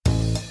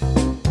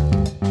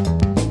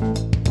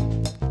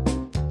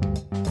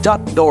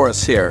Chuck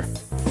Norris here,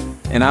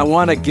 and I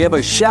want to give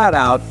a shout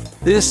out.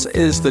 This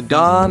is the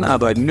dawn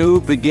of a new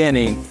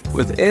beginning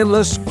with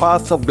endless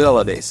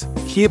possibilities.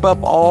 Keep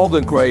up all the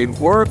great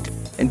work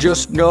and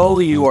just know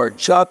that you are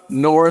Chuck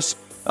Norris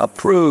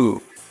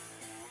approved.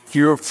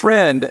 Your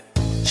friend,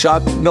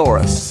 Chuck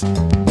Norris.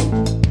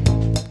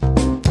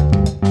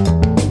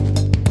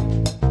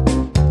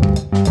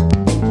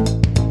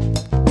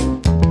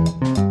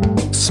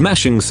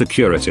 Smashing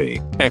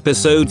Security,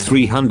 episode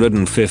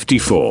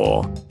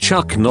 354.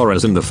 Chuck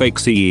Norris and the fake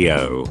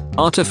CEO,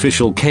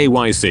 artificial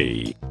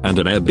KYC, and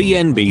an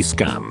Airbnb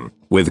scam,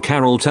 with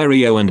Carol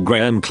Theriault and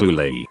Graham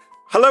Cluley.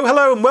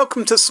 Hello, and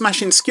welcome to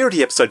Smashing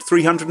Security, episode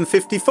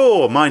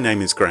 354. My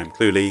name is Graham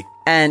Cluley.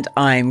 And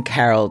I'm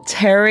Carol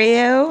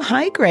Theriault.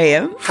 Hi,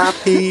 Graham.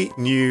 Happy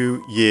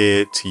New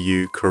Year to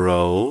you,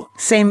 Carol.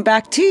 Same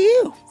back to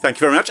you. Thank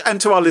you very much, and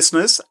to our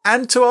listeners,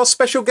 and to our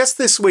special guest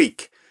this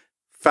week,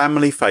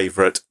 family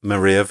favourite,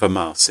 Maria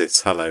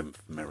Vermasis. Hello,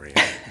 Maria.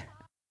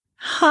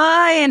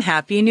 Hi, and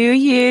Happy New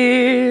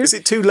Year. Is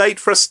it too late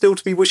for us still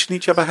to be wishing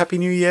each other Happy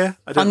New Year?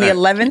 I don't know. On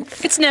the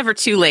 11th? It's never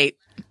too late.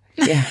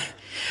 Yeah.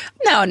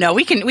 No,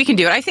 we can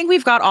do it. I think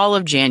we've got all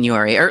of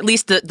January, or at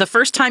least the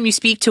first time you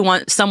speak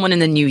to someone in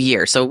the new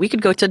year. So we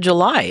could go to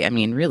July. I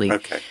mean, really.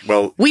 Okay,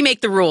 well. We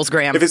make the rules,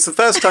 Graham. If it's the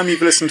first time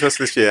you've listened to us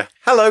this year,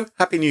 hello,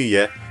 Happy New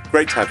Year.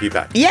 Great to have you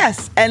back.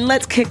 Yes, and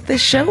let's kick the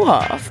show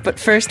off. But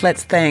first,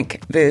 let's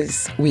thank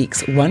this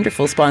week's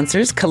wonderful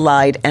sponsors,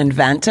 Collide and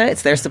Vanta.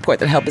 It's their support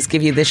that help us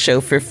give you this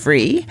show for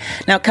free.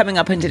 Now, coming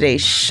up on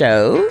today's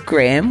show,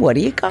 Graham, what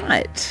do you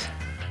got?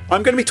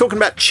 I'm going to be talking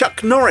about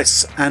Chuck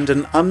Norris and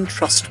an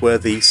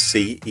untrustworthy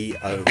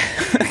CEO.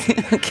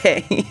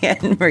 Okay,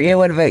 and Maria,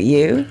 what about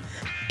you?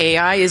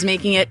 AI is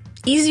making it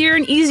easier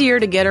and easier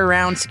to get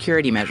around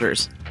security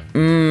measures.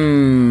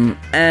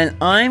 And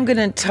I'm going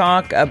to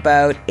talk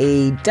about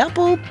a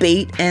double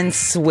bait and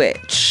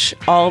switch.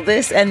 All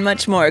this and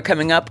much more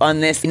coming up on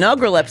this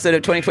inaugural episode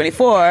of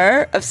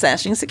 2024 of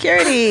Smashing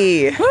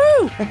Security.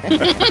 Woo!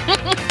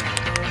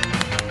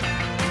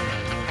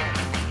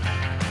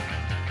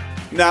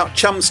 Now,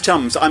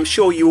 chums, I'm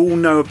sure you all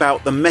know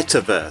about the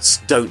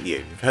metaverse, don't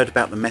you? You've heard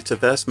about the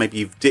metaverse? Maybe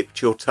you've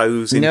dipped your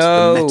toes into the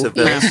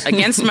metaverse. Yeah.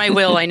 Against my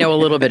will, I know a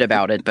little bit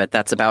about it, but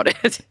that's about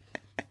it.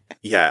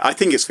 Yeah, I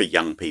think it's for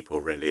young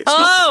people, really. It's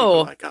not for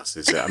people like us,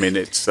 is it? I mean,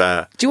 it's...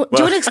 Do you want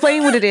to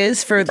explain what it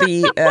is for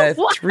the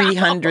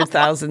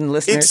 300,000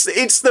 listeners?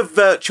 It's the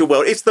virtual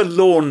world. It's the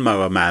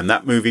Lawnmower Man,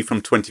 that movie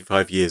from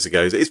 25 years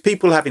ago. It's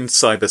people having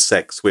cyber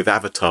sex with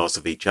avatars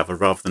of each other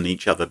rather than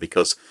each other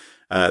because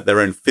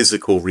their own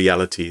physical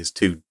reality is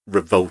too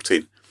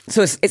revolting.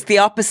 So it's the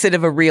opposite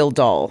of a real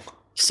doll.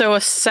 So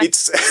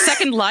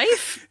Second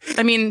Life?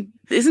 I mean,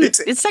 it's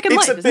Second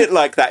Life. It's a bit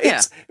like that.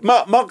 Yeah.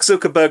 Mark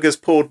Zuckerberg has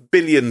poured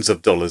billions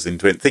of dollars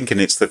into it, thinking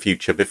it's the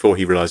future before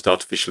he realised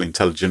artificial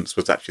intelligence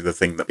was actually the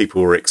thing that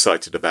people were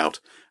excited about.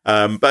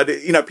 But,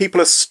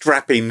 people are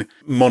strapping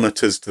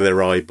monitors to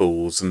their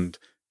eyeballs and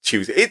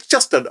choosing. It's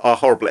just a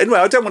horrible... Anyway,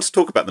 I don't want to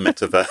talk about the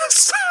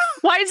metaverse.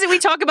 Why isn't we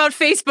talk about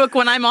Facebook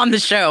when I'm on the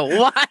show?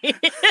 Why?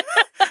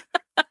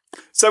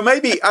 So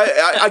maybe,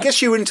 I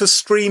guess you're into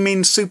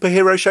streaming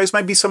superhero shows.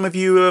 Maybe some of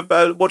you have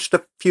watched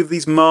a few of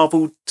these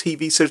Marvel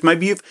TV series.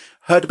 Maybe you've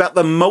heard about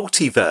the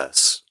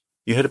multiverse.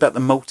 You heard about the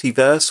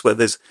multiverse where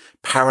there's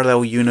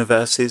parallel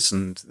universes,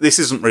 and this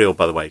isn't real,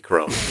 by the way,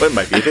 Carol. Well,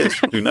 maybe it is.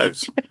 Who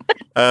knows?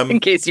 In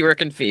case you were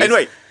confused.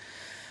 Anyway,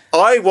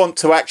 I want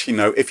to actually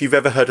know if you've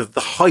ever heard of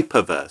the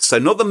hyperverse. So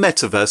not the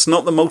metaverse,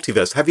 not the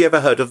multiverse. Have you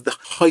ever heard of the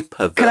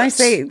hyperverse? Can I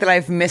say that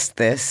I've missed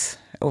this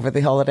over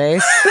the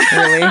holidays?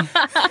 Really?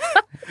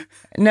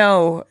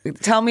 No.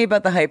 Tell me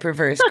about the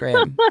hyperverse,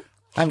 Graham.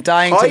 I'm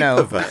dying to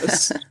know.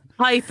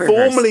 Hyperverse,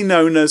 formerly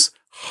known as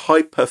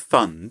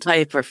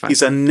Hyperfund,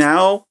 is a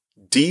now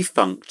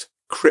defunct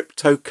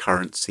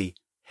cryptocurrency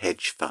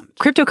hedge fund.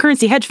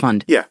 Cryptocurrency hedge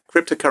fund? Yeah,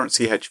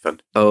 cryptocurrency hedge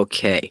fund.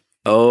 Okay.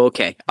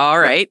 All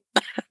right.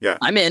 Yeah.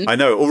 I'm in. I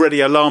know.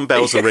 Already alarm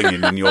bells are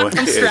ringing in your ears.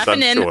 I'm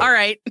strapping in. Sure. All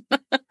right.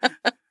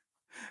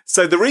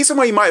 So the reason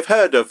why you might have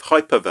heard of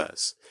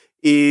Hyperverse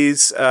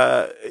is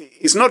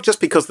not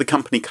just because the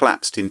company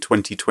collapsed in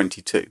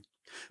 2022,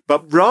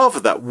 but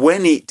rather that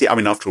when it did, I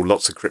mean, after all,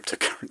 lots of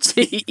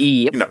cryptocurrency,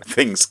 yep.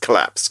 Things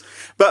collapse.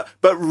 But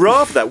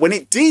rather that when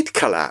it did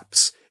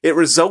collapse, it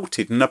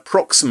resulted in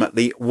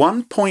approximately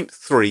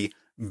 $1.3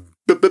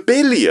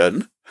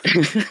 billion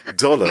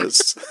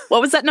dollars. What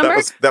was that number?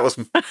 That was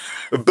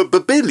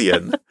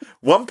billion.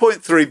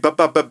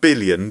 $1.3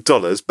 billion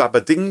dollars,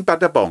 baba ding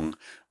bada bong,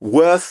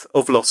 worth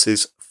of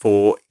losses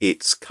for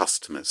its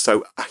customers.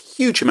 So a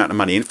huge amount of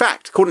money. In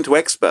fact, according to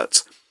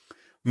experts,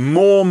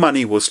 more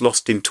money was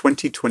lost in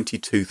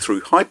 2022 through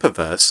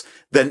Hyperverse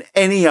than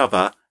any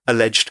other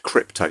alleged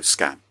crypto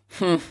scam.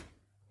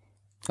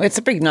 It's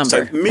a big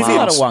number. So millions, a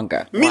lot of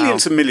wonga.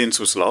 Millions and millions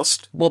was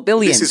lost. Well,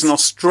 billions. This is an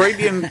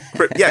Australian...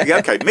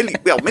 okay.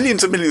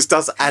 Millions and millions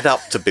does add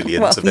up to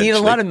billions eventually. You need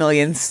a lot of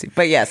millions,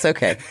 but yes,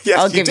 okay. Yes,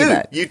 I'll give you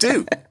that. You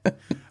do.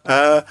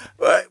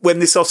 When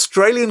this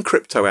Australian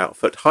crypto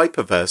outfit,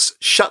 Hyperverse,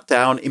 shut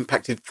down,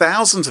 impacted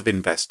thousands of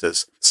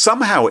investors.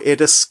 Somehow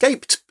it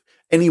escaped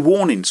any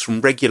warnings from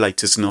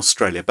regulators in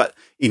Australia. But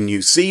in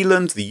New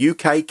Zealand, the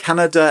UK,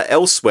 Canada,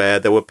 elsewhere,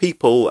 there were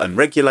people and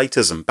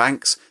regulators and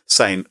banks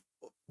saying,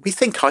 we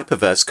think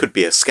Hyperverse could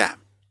be a scam.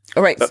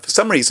 All right. But for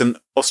some reason,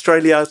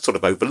 Australia sort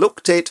of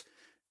overlooked it.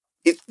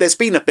 There's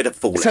been a bit of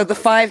fallout. So the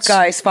Five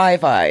Guys,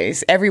 Five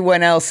Eyes,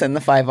 everyone else in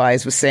the Five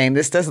Eyes was saying,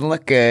 this doesn't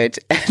look good.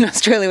 And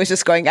Australia was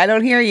just going, I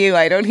don't hear you.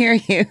 I don't hear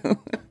you.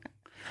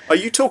 Are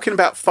you talking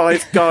about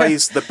Five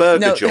Guys, the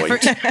burger joint,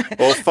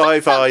 or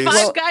Five Eyes?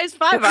 Five Guys,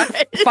 Five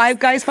Eyes. Five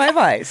Guys, Five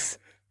Eyes.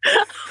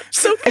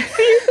 So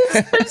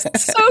confused. I'm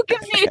so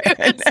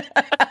confused.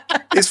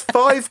 Is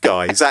Five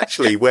Guys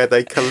actually where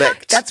they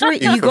collect That's where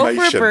you go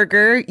for a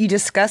burger, you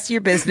discuss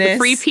your business.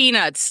 Free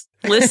peanuts.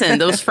 Listen,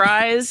 those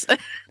fries.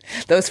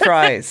 Those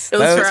fries.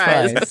 Those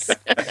fries.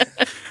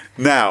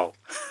 Now,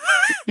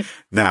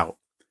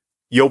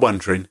 you're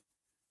wondering,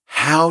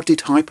 how did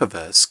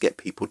Hyperverse get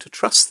people to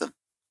trust them?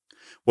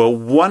 Well,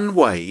 one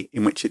way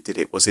in which it did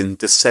it was in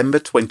December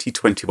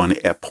 2021,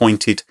 it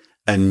appointed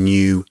a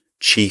new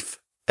chief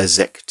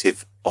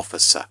executive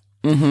officer.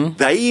 Mm-hmm.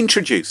 They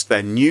introduced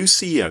their new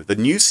CEO, the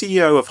new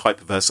CEO of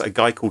Hyperverse, a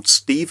guy called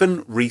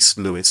Stephen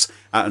Rees-Lewis,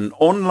 at an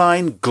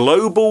online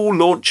global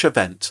launch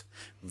event.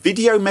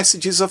 Video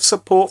messages of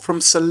support from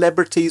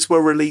celebrities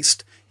were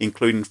released,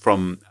 including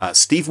from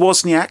Steve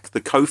Wozniak, the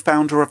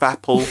co-founder of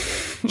Apple,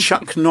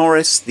 Chuck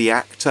Norris, the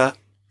actor,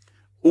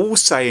 all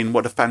saying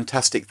what a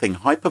fantastic thing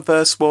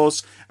Hyperverse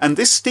was. And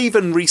this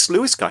Stephen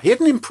Rees-Lewis guy, he had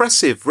an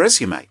impressive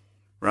resume,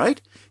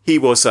 right? He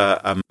was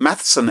a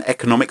maths and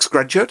economics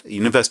graduate at the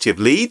University of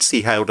Leeds.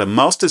 He held a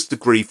master's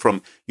degree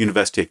from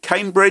University of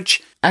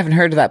Cambridge. I haven't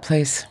heard of that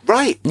place.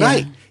 Right.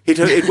 He'd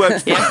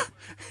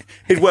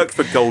worked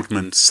for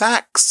Goldman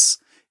Sachs.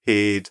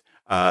 He'd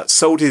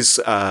sold his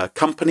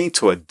company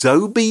to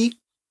Adobe,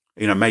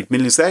 made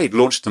millions there. He'd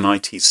launched an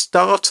IT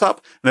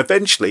startup, and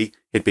eventually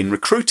he'd been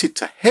recruited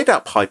to head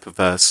up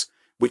Hyperverse,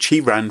 which he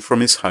ran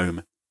from his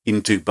home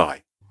in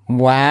Dubai.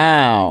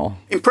 Wow.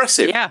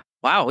 Impressive. Yeah.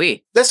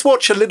 Wowee. Let's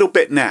watch a little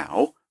bit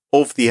now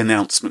of the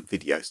announcement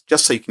videos,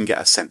 just so you can get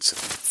a sense of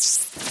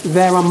it.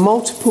 There are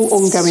multiple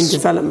ongoing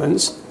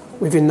developments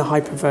within the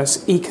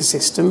Hyperverse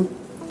ecosystem,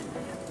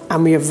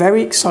 and we are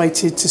very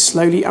excited to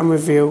slowly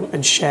unreveal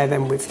and share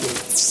them with you.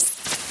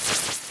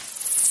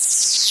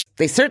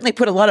 They certainly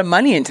put a lot of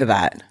money into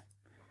that.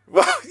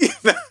 Well,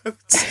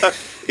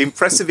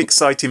 impressive,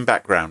 exciting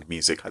background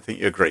music. I think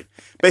you agree.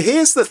 But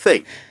here's the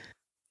thing.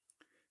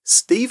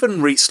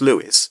 Stephen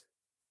Rees-Lewis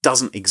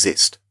doesn't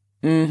exist.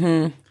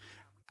 Mm-hmm.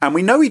 And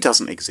we know he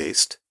doesn't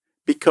exist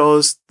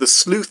because the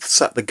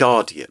sleuths at The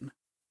Guardian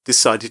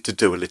decided to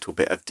do a little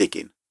bit of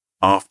digging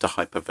after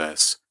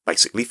Hyperverse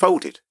basically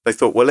folded. They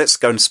thought, well, let's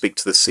go and speak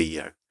to the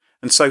CEO.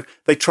 And so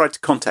they tried to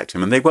contact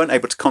him and they weren't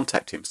able to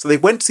contact him. So they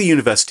went to the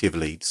University of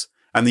Leeds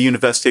and the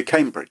University of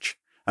Cambridge.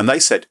 And they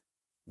said,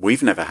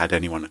 we've never had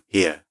anyone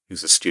here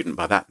who's a student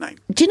by that name.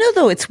 Do you know,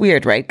 though, it's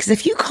weird, right? Because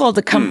if you called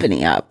a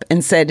company up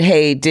and said,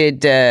 hey,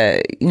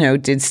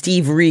 did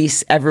Steve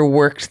Rees ever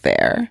worked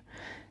there?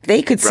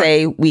 They could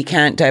say, we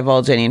can't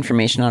divulge any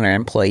information on our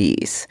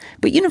employees.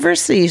 But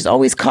universities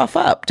always cough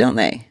up, don't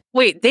they?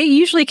 Wait, they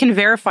usually can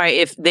verify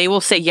if they will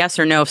say yes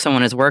or no if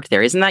someone has worked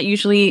there. Isn't that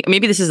usually,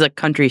 maybe this is a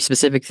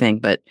country-specific thing,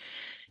 but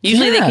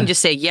usually they can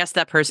just say, yes,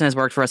 that person has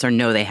worked for us, or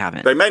no, they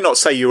haven't. They may not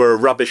say you were a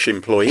rubbish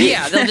employee.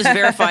 Yeah, they'll just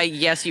verify,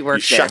 yes, you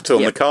worked you there. Shat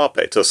on the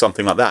carpet or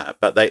something like that.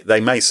 But they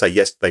may say,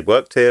 yes, they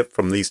worked here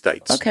from these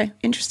dates. Okay,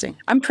 interesting.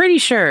 I'm pretty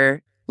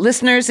sure.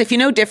 Listeners, if you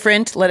know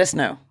different, let us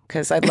know,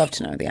 because I'd love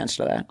to know the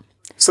answer to that.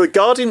 So the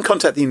Guardian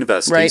contacted the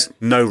universities,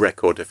 no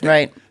record of him.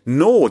 Right.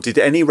 Nor did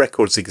any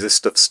records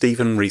exist of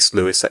Stephen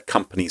Rees-Lewis at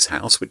Companies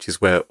House, which is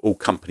where all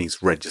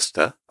companies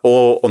register,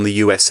 or on the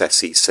US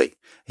SEC.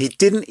 He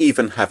didn't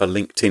even have a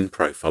LinkedIn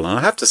profile. And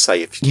I have to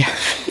say,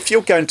 if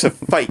you're going to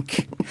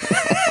fake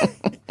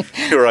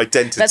your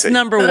identity, that's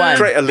number one.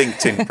 Create a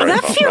LinkedIn profile.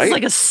 That feels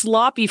like a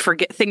sloppy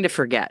thing to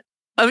forget.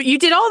 You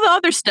did all the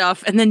other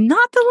stuff and then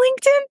not the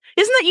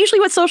LinkedIn? Isn't that usually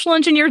what social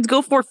engineers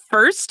go for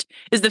first,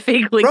 is the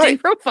fake LinkedIn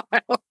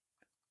profile?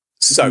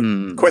 So,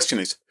 the question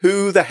is,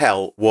 who the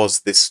hell was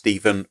this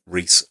Stephen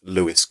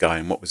Rees-Lewis guy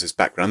and what was his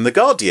background? The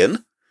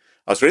Guardian,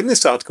 I was reading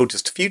this article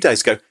just a few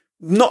days ago,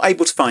 not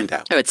able to find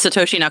out. Oh, it's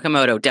Satoshi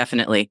Nakamoto,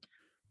 definitely.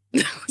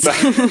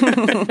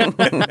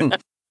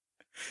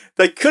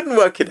 They couldn't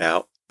work it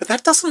out, but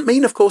that doesn't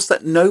mean, of course,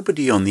 that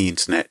nobody on the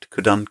internet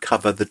could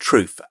uncover the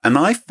truth. And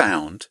I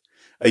found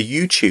a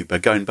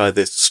YouTuber going by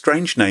the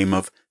strange name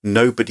of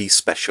Nobody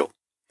Special.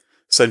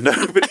 So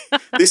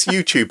this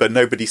YouTuber,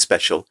 Nobody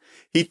Special,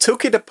 he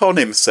took it upon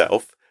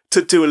himself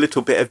to do a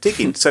little bit of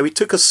digging. So he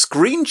took a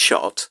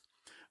screenshot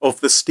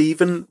of the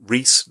Stephen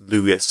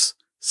Rees-Lewis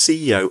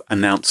CEO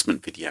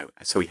announcement video.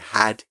 So he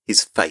had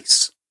his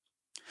face.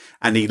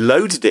 And he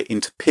loaded it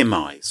into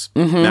PimEyes.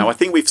 Mm-hmm. Now, I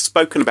think we've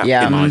spoken about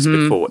PimEyes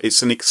before.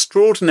 It's an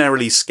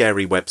extraordinarily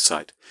scary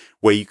website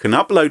where you can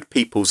upload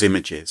people's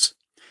images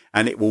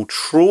and it will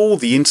trawl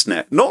the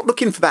internet, not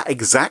looking for that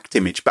exact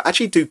image, but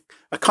actually do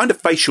a kind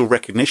of facial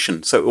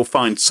recognition. So it will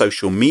find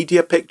social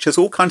media pictures,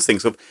 all kinds of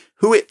things of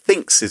who it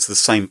thinks is the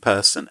same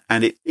person.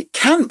 And it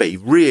can be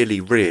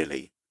really,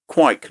 really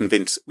quite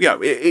convincing. You know,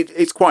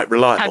 it's quite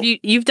reliable.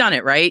 You've done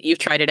it, right? You've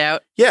tried it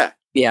out? Yeah.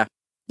 Yeah.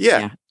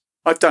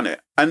 I've done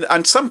it.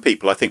 And some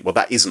people, I think, well,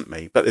 that isn't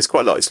me, but there's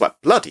quite a lot. It's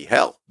like, bloody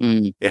hell.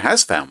 It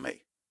has found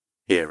me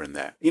here and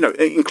there, you know,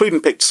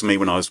 including pictures of me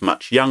when I was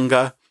much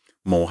younger,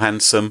 more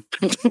handsome,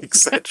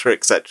 etc.,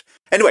 etc.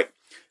 Anyway,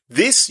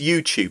 this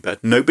YouTuber,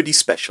 Nobody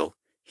Special,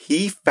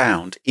 he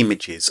found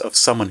images of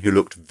someone who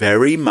looked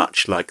very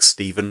much like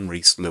Stephen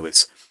Rees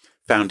Lewis.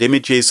 Found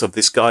images of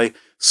this guy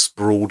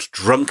sprawled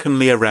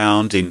drunkenly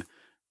around in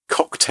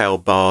cocktail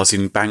bars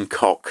in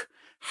Bangkok,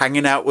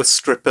 hanging out with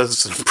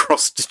strippers and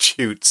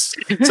prostitutes.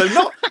 So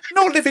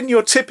not living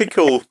your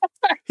typical...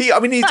 he's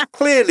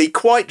clearly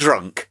quite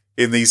drunk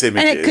in these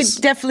images. And it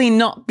could definitely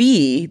not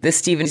be the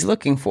Stephen he's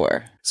looking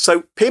for.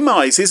 So Pim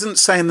Eyes isn't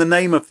saying the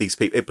name of these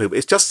people.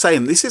 It's just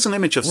saying this is an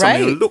image of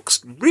someone who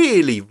looks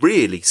really,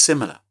 really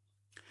similar.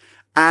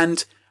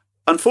 And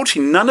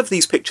unfortunately, none of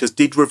these pictures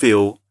did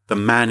reveal the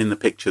man in the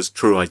picture's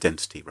true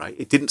identity, right?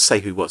 It didn't say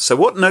who he was. So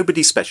what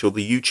Nobody Special,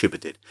 the YouTuber,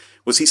 did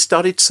was he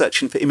started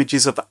searching for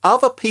images of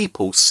other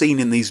people seen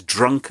in these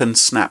drunken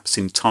snaps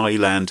in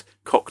Thailand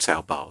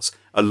cocktail bars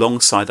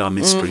alongside our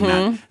mystery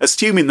man,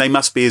 assuming they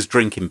must be his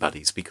drinking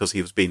buddies because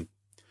he was being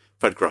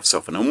photographed so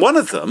often. And one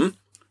of them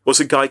was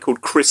a guy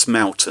called Chris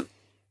Melton.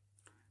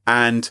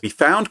 And he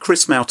found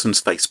Chris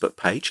Melton's Facebook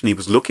page and he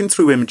was looking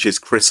through images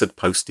Chris had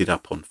posted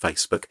up on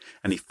Facebook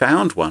and he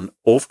found one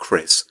of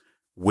Chris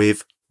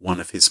with one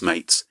of his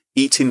mates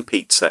eating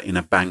pizza in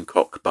a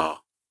Bangkok bar.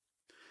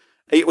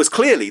 It was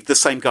clearly the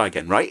same guy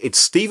again, right? It's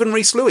Stephen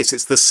Rees Lewis.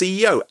 It's the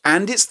CEO.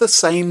 And it's the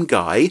same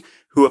guy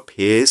who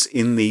appears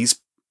in these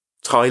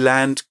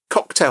Thailand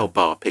cocktail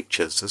bar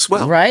pictures as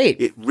well. Right.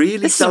 It really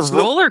this does is a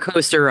roller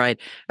coaster ride.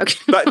 Okay.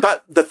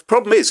 But the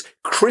problem is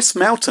Chris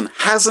Melton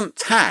hasn't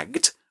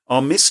tagged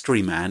our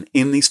mystery man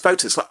in these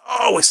photos. Like,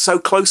 oh, we're so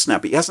close now,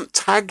 but he hasn't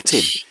tagged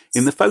him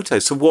in the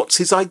photos. So what's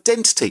his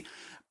identity?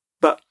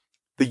 But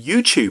the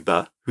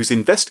YouTuber who's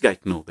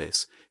investigating all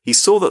this, he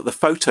saw that the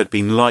photo had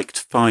been liked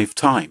 5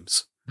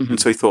 times. And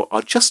so he thought,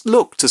 I'll just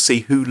look to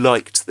see who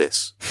liked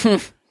this.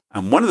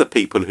 And one of the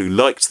people who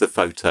liked the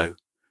photo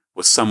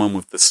was someone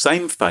with the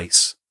same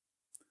face.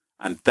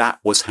 And that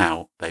was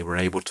how they were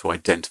able to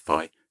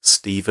identify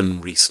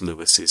Stephen Rees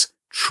Lewis's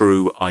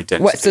true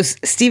identity. What? So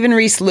Stephen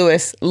Rees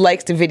Lewis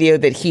liked a video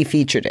that he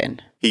featured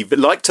in. He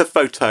liked a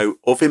photo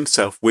of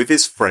himself with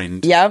his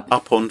friend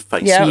up on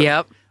Facebook.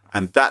 Yep.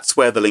 And that's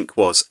where the link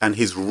was. And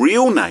his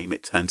real name,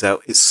 it turns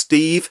out, is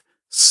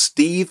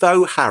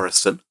Steve-O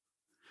Harrison,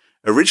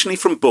 originally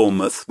from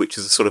Bournemouth, which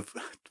is a sort of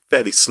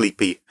fairly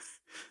sleepy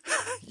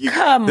a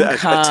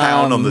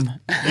town on the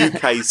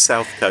UK's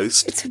south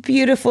coast. It's a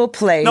beautiful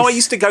place. No, I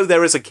used to go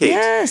there as a kid.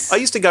 Yes. I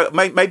used to go,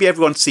 maybe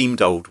everyone seemed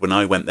old when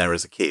I went there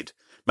as a kid.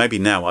 Maybe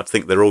now I'd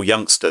think they're all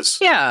youngsters.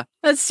 Yeah,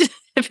 that's just,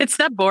 if it's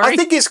that boring. I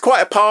think it's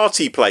quite a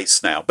party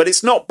place now, but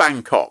it's not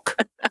Bangkok,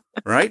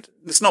 right?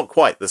 It's not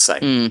quite the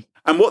same.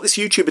 And what this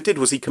YouTuber did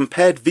was he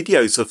compared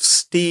videos of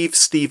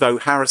Steve-O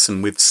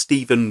Harrison with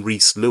Stephen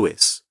Rees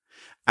Lewis.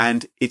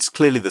 And it's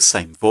clearly the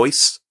same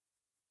voice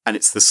and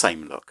it's the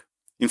same look.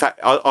 In fact,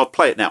 I'll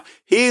play it now.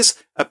 Here's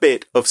a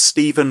bit of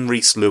Stephen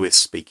Rees Lewis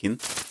speaking,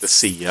 the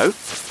CEO.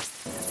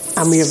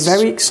 And we are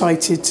very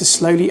excited to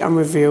slowly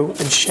unreveal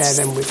and share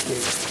them with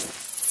you.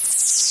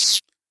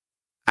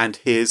 And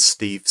here's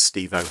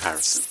Steve-O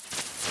Harrison.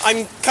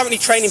 I'm currently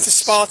training for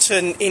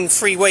Spartan in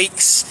 3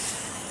 weeks.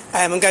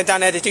 I'm going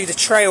down there to do the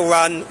trail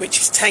run, which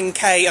is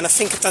 10k, and I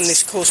think I've done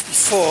this course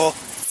before.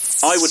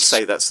 I would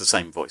say that's the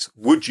same voice.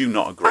 Would you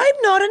not agree?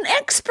 I'm not an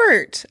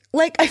expert.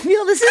 Like, I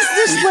feel this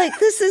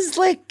is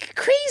like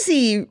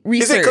crazy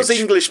research. Is it because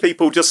English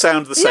people just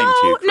sound the same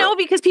to you? No,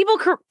 because people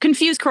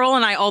confuse Carol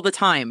and I all the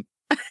time.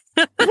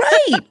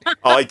 Right.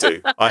 I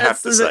do. I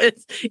have to say.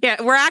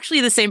 Yeah, we're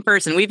actually the same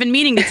person. We've been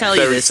meaning to tell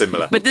you Very this.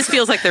 similar. But this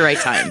feels like the right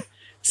time.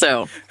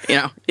 So,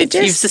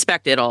 you've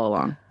suspected all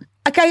along.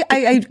 Like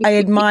I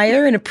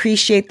admire and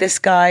appreciate this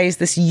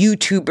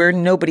YouTuber,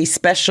 Nobody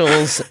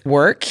Special's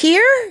work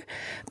here,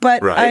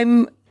 but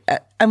right.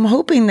 I'm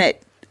hoping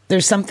that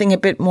there's something a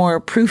bit more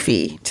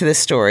proofy to the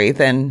story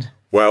than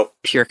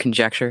pure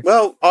conjecture.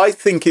 Well, I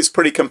think it's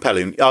pretty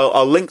compelling.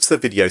 I'll link to the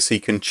video so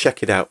you can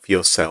check it out for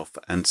yourself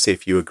and see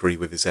if you agree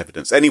with his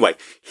evidence. Anyway,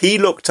 he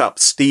looked up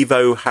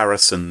Steve-O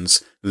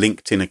Harrison's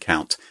LinkedIn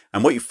account,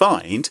 and what you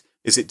find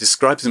is it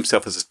describes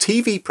himself as a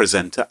TV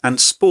presenter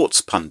and sports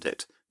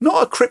pundit.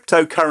 Not a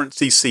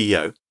cryptocurrency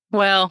CEO.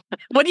 Well,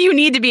 what do you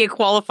need to be a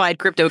qualified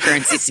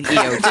cryptocurrency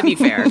CEO, to be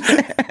fair?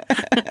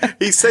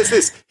 He says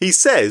this. He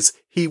says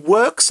he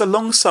works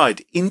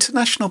alongside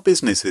international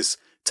businesses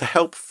to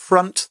help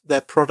front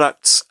their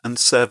products and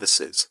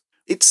services.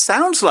 It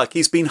sounds like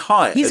he's been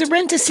hired He's a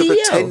rent-a-CEO. to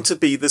pretend to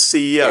be the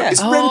CEO. Yeah.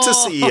 He's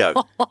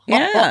rent-a-CEO.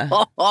 Yeah.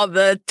 Oh,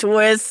 the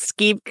twists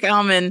keep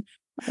coming.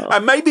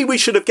 And maybe we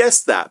should have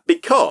guessed that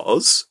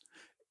because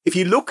if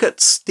you look at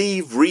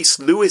Steve Rees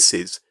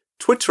Lewis's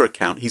Twitter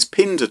account, he's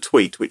pinned a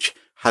tweet which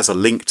has a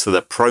link to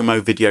the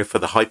promo video for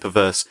the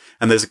Hyperverse,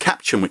 and there's a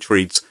caption which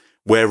reads,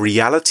 "Where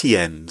reality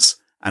ends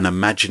and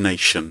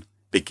imagination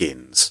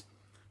begins."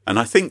 And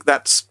I think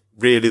that's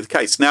really the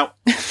case. Now,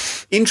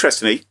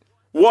 interestingly,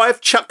 why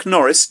have Chuck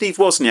Norris, Steve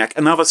Wozniak,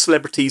 and other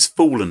celebrities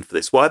fallen for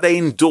this? Why are they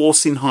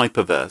endorsing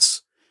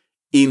Hyperverse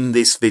in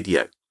this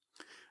video?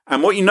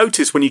 And what you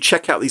notice when you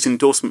check out these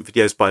endorsement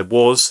videos by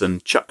Woz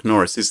and Chuck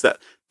Norris is that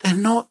they're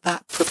not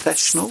that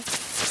professional.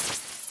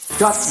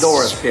 Chuck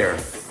Norris here,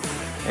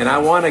 and I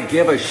want to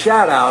give a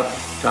shout out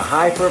to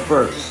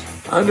Hyperverse.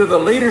 Under the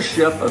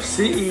leadership of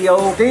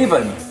CEO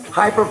Steven,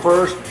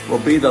 Hyperverse will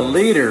be the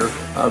leader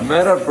of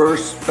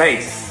metaverse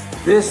space.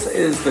 This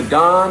is the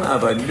dawn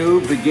of a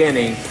new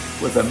beginning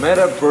with a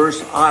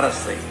metaverse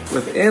odyssey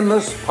with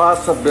endless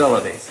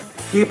possibilities.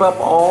 Keep up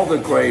all the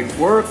great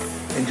work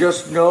and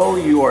just know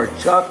you are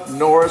Chuck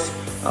Norris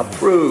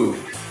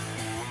approved.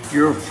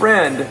 Your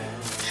friend,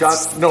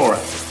 Chuck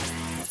Norris.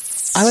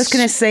 I was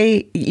going to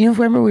say,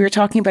 remember we were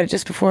talking about it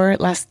just before at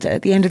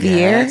the end of the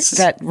year?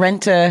 That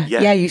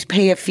you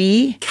pay a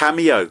fee.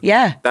 Cameo.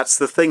 Yeah. That's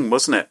the thing,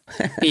 wasn't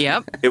it?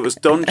 Yep. It was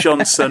Don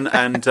Johnson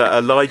and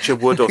Elijah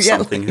Wood or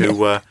something who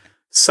were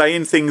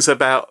saying things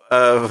about,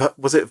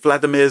 was it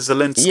Vladimir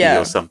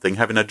Zelensky or something,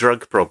 having a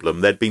drug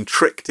problem. They'd been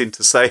tricked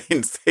into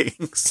saying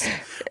things.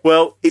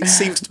 Well, it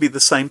seems to be the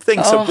same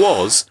thing. So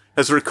Woz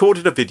has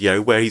recorded a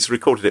video where he's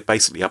recorded it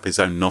basically up his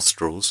own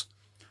nostrils.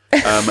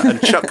 And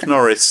Chuck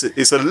Norris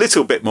is a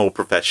little bit more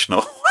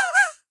professional.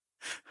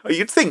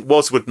 You'd think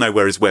Woz would know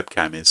where his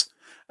webcam is.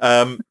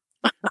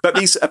 But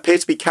these appear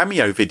to be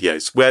cameo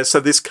videos so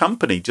this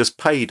company just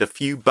paid a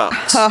few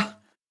bucks.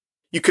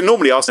 You can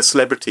normally ask a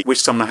celebrity,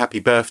 wish someone a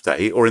happy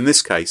birthday, or in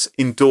this case,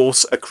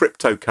 endorse a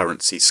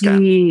cryptocurrency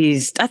scam.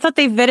 Jeez. I thought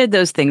they vetted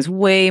those things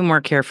way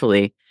more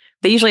carefully.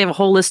 They usually have a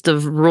whole list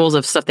of rules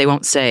of stuff they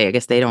won't say. I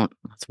guess they don't.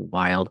 That's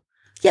wild.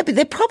 Yeah, but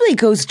it probably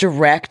goes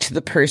direct to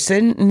the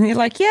person, and they're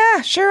like,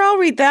 yeah, sure, I'll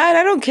read that.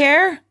 I don't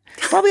care.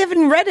 Probably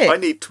haven't read it. I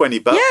need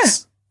 $20. Yeah.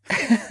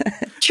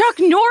 Chuck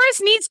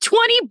Norris needs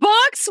 $20?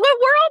 What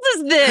world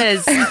is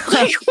this?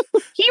 Like,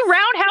 he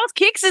roundhouse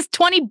kicks his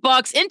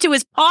 $20 into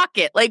his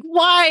pocket. Like,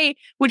 why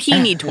would he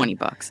need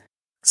 $20?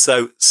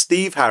 So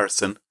Steve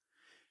Harrison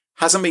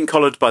hasn't been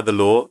collared by the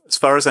law. As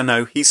far as I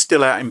know, he's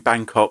still out in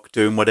Bangkok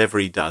doing whatever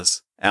he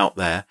does out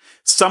there.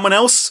 Someone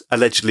else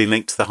allegedly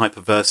linked to the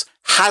Hyperverse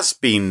has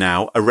been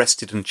now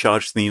arrested and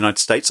charged in the United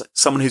States.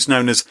 Someone who's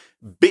known as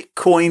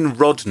Bitcoin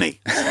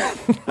Rodney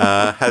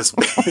has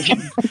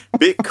been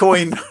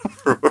Bitcoin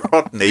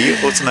Rodney,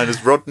 also known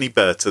as Rodney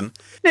Burton.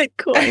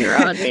 Bitcoin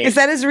Rodney. Is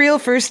that his real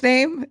first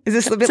name? Is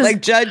this a bit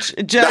like Judge?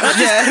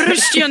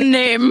 Christian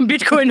name,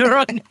 Bitcoin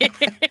Rodney.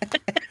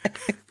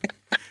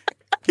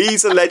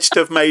 He's alleged to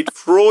have made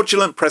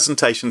fraudulent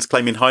presentations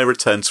claiming high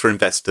returns for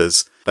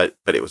investors, but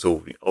it was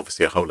all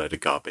obviously a whole load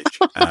of garbage.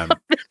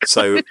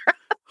 So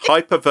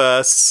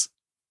Hyperverse,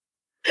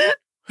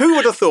 who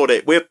would have thought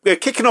it? We're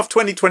kicking off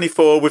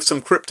 2024 with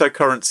some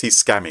cryptocurrency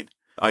scamming.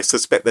 I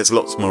suspect there's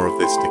lots more of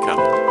this to come.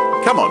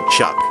 Come on,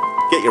 Chuck,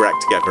 get your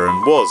act together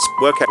and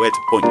work out where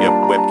to point your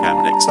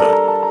webcam next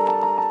time.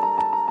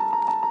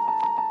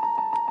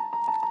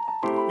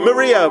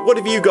 Maria, what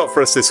have you got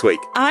for us this week?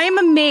 I'm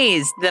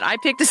amazed that I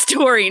picked a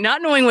story,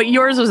 not knowing what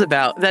yours was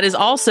about, that is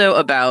also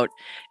about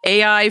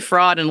AI,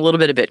 fraud, and a little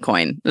bit of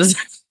Bitcoin.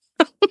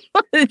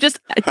 just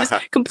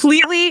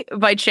completely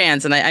by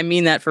chance, and I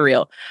mean that for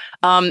real.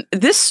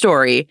 This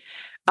story,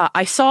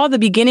 I saw the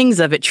beginnings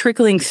of it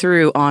trickling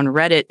through on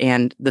Reddit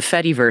and the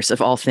Fediverse of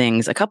all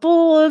things a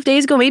couple of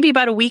days ago, maybe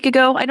about a week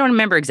ago. I don't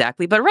remember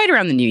exactly, but right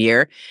around the new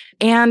year.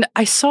 And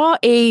I saw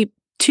a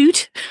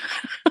toot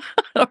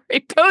or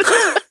a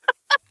post.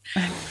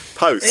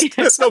 Post.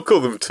 Let's not call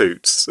them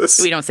toots.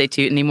 We don't say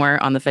toot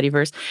anymore on the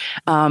Fediverse.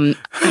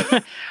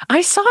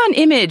 I saw an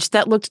image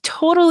that looked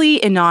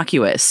totally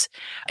innocuous.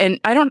 And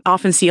I don't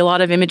often see a lot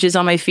of images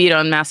on my feed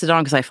on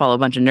Mastodon because I follow a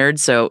bunch of nerds.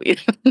 So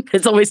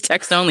it's always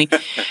text only.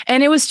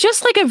 And it was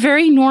just like a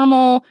very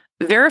normal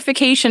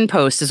verification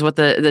post is what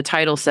the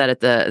title said at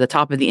the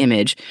top of the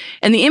image.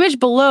 And the image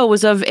below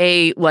was of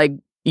a like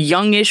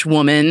youngish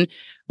woman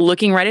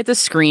looking right at the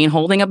screen,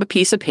 holding up a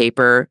piece of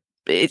paper.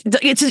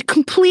 It's a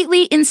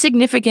completely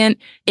insignificant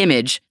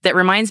image that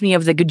reminds me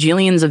of the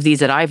gajillions of these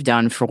that I've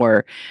done one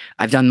for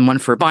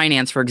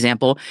Binance, for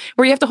example,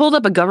 where you have to hold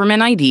up a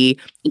government ID,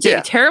 take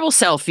a terrible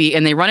selfie,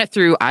 and they run it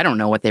through, I don't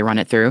know what they run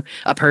it through,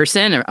 a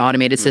person or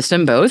automated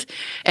system, both.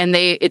 And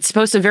it's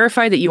supposed to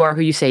verify that you are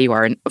who you say you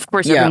are. And of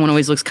course, everyone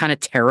always looks kind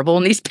of terrible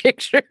in these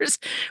pictures.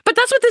 But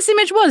that's what this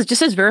image was,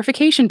 just as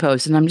verification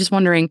post. And I'm just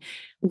wondering,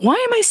 why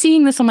am I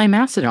seeing this on my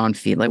Mastodon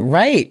feed? Like,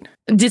 right.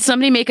 Did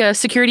somebody make a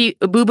security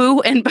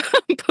boo-boo and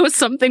post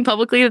something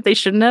publicly that they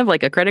shouldn't have,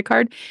 like a credit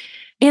card?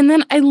 And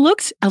then I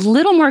looked a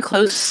little more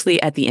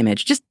closely at the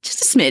image, just a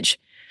smidge.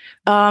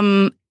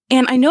 And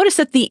I noticed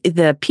that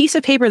the piece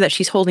of paper that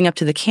she's holding up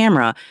to the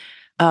camera,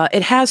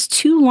 it has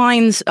 2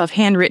 lines of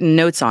handwritten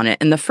notes on it.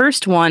 And the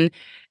first one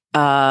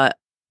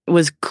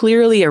was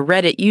clearly a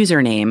Reddit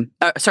username,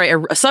 a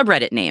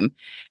subreddit name.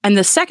 And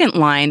the second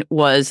line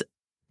was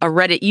a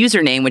Reddit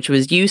username, which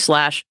was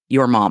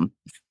you/your mom.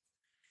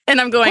 And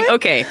I'm going,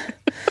 okay.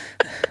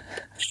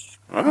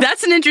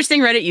 That's an interesting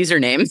Reddit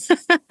username.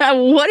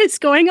 What is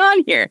going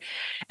on here?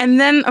 And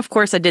then, of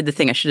course, I did the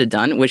thing I should have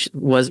done, which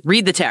was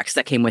read the text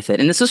that came with it.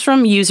 And this was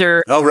from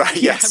user. Oh, right.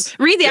 Yes.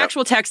 Read the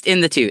actual text in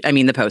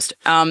the post.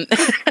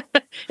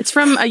 It's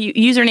from a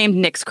user named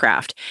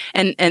Nixcraft.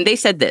 And they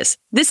said this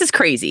is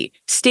crazy.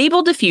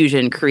 Stable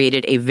Diffusion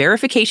created a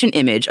verification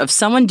image of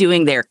someone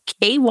doing their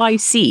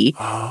KYC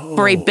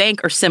for a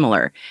bank or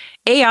similar.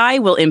 AI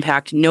will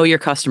impact Know Your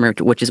Customer,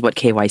 which is what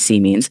KYC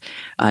means,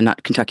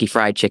 not Kentucky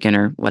Fried Chicken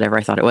or whatever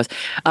I thought it was.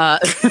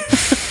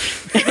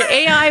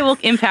 AI will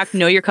impact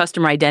Know Your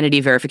Customer identity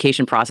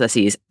verification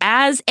processes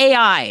as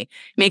AI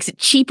makes it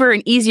cheaper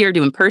and easier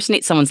to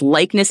impersonate someone's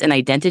likeness and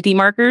identity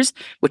markers,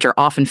 which are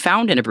often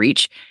found in a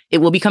breach. It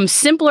will become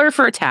simpler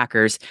for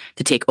attackers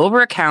to take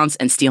over accounts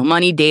and steal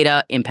money,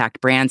 data,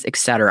 impact brands,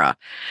 etc.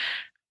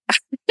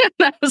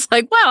 I was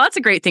like, wow, that's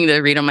a great thing to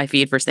read on my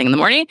feed first thing in the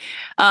morning.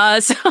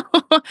 So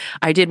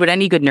I did what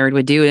any good nerd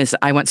would do is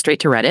I went straight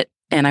to Reddit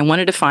and I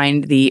wanted to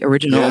find the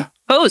original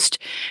post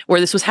where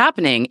this was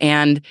happening.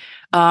 And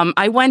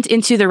I went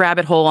into the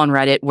rabbit hole on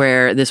Reddit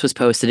where this was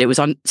posted. It was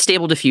on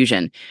Stable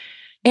Diffusion.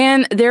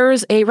 And there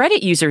was a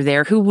Reddit user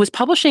there who was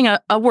publishing a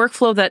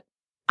workflow that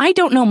I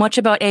don't know much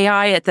about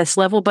AI at this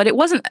level, but it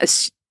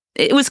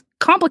was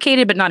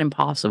complicated, but not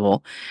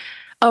impossible.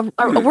 A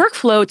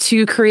workflow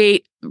to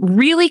create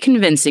really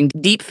convincing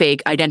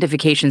deepfake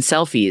identification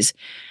selfies.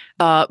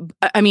 I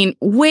mean,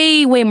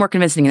 way, way more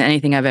convincing than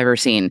anything I've ever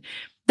seen.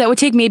 That would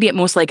take maybe at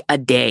most like a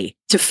day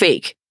to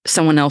fake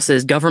someone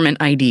else's government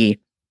ID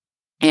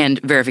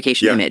and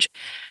verification image.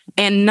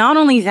 And not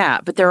only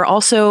that, but there are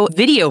also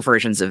video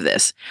versions of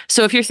this.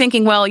 So if you're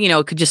thinking, well,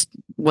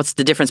 what's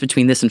the difference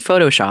between this and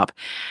Photoshop?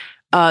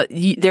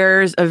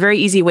 There's a very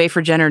easy way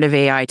for generative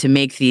AI to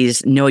make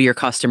these Know Your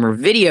Customer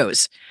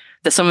videos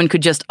that someone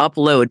could just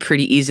upload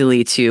pretty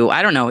easily to,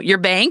 I don't know, your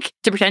bank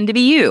to pretend to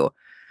be you.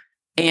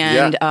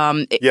 And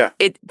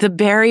the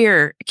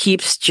barrier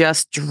keeps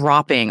just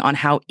dropping on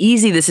how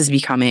easy this is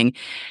becoming.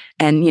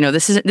 And,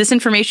 this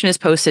information is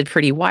posted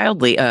pretty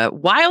wildly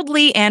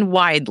and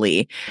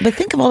widely. But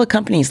think of all the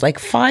companies. Like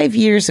 5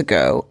 years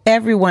ago,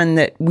 everyone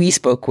that we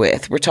spoke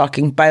with were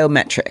talking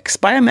biometrics.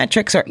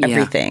 Biometrics are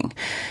everything,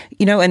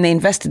 and they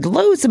invested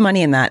loads of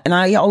money in that. And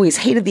I always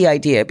hated the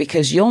idea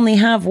because you only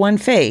have one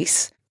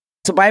face.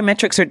 So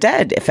biometrics are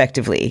dead,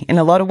 effectively, in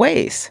a lot of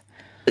ways.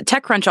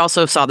 TechCrunch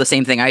also saw the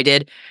same thing I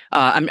did.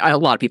 A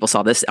lot of people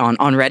saw this on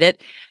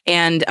Reddit.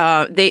 And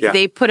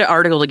they put an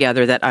article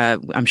together that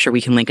I'm sure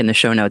we can link in the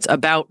show notes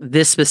about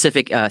this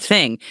specific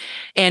thing.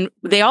 And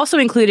they also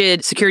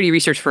included security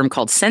research firm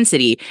called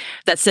Sensity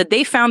that said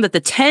they found that the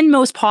 10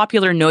 most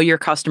popular Know Your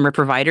Customer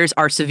providers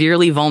are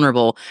severely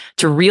vulnerable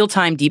to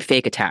real-time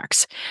deepfake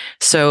attacks.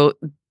 So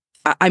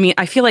I mean,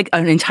 I feel like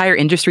an entire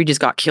industry just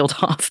got killed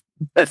off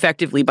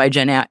effectively by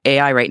Gen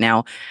AI right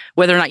now.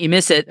 Whether or not you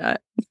miss it,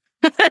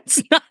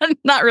 it's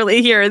not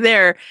really here or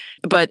there.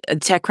 But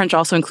TechCrunch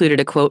also included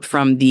a quote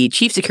from the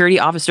chief security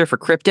officer for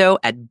crypto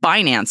at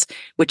Binance,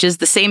 which is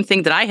the same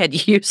thing that I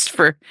had used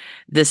for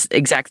this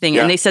exact thing.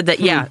 And they said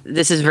that,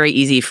 this is very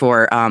easy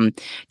for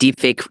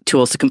deepfake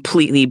tools to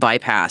completely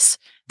bypass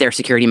their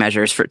security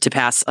measures to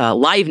pass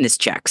liveness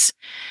checks,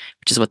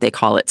 which is what they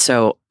call it.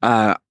 So,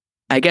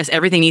 I guess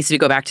everything needs to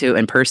go back to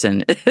in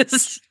person.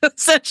 Is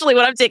essentially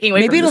what I'm taking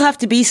away. Maybe it'll have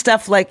to be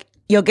stuff like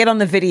you'll get on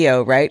the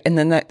video, right? And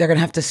then they're going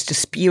to have to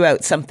spew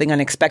out something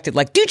unexpected,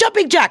 like do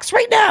jumping jacks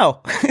right now.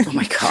 Oh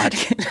my God.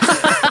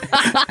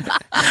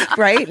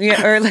 Right?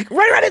 Yeah, or like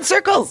run around in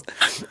circles.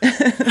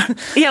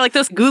 Yeah, like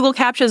those Google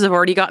CAPTCHAs have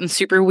already gotten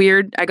super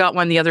weird. I got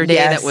one the other day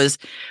that was,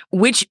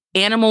 which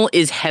animal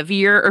is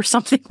heavier or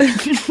something? And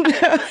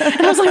I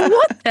was like,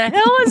 what the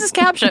hell is this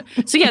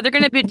CAPTCHA? So yeah, they're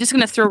going to just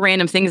going to throw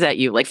random things at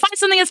you, like find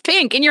something that's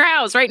pink in your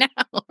house right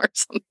now or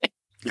something.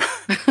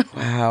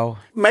 Wow.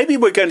 Maybe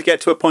we're going to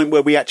get to a point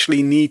where we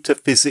actually need to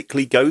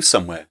physically go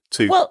somewhere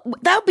to. Well,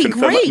 that would be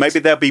great. Maybe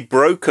there'll be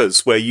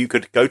brokers where you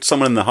could go to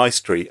someone in the high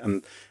street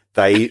and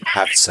they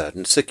have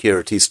certain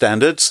security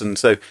standards. And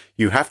so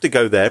you have to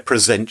go there,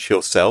 present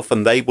yourself,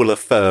 and they will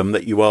affirm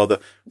that you are the...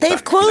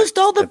 They've closed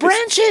all the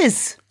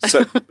branches.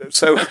 So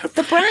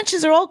the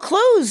branches are all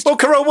closed. Well,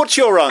 Carol, what's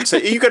your answer?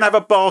 Are you going to have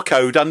a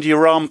barcode under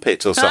your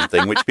armpit or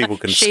something, which people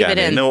can scan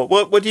in? Or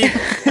what are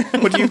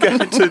you going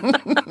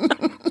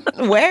to...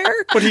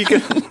 Where? What are you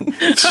going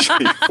to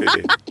shape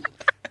it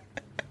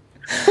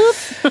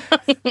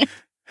in?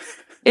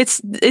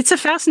 It's a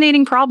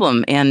fascinating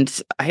problem,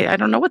 and I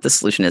don't know what the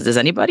solution is. Does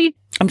anybody?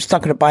 I'm just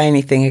not going to buy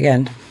anything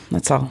again.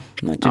 That's all.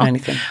 I'm not doing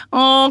anything.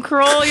 Oh,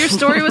 Carol, your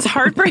story was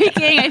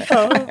heartbreaking. I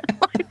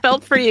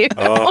felt for you.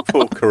 Oh,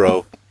 poor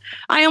Carol.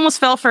 I almost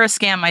fell for a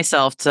scam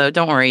myself, so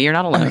don't worry, you're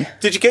not alone.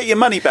 Did you get your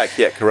money back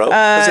yet, Carol?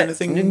 Has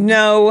anything?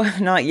 No,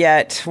 not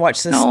yet.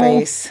 Watch this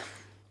space.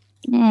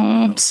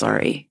 I'm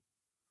sorry.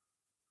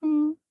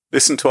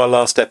 Listen to our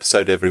last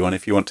episode, everyone,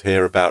 if you want to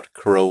hear about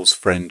Carol's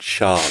friend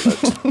Charlotte,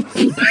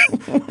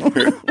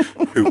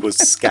 who was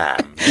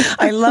scammed.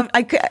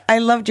 I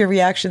loved your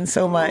reaction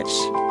so much.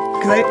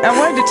 because I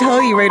wanted to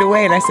tell you right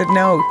away, and I said,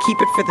 no,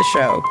 keep it for the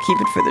show.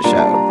 Keep it for the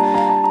show.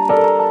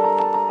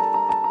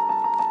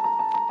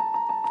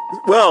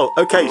 Well,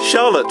 okay,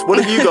 Charlotte,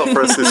 what have you got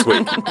for us this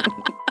week?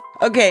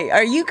 Okay,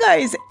 are you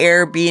guys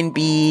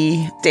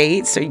Airbnb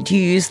dates, or do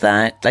you use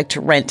that, like,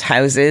 to rent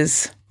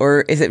houses?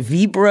 Or is it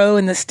Vibro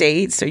in the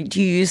States, or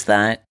do you use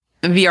that?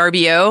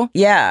 VRBO?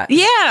 Yeah.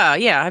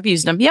 Yeah, I've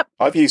used them. Yep.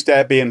 I've used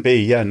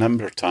Airbnb, a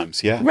number of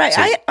times, yeah. Right.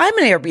 So, I'm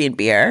an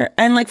Airbnber,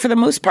 and like for the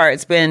most part,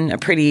 it's been a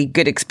pretty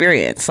good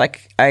experience.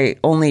 Like I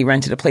only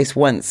rented a place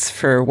once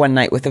for one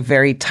night with a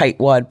very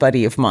tightwad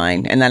buddy of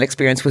mine, and that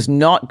experience was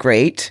not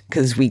great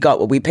because we got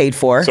what we paid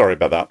for. sorry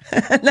about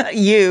that. Not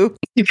you.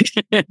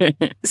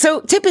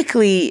 So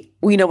typically,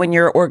 when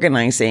you're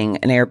organizing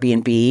an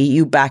Airbnb,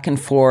 you back and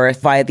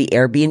forth via the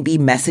Airbnb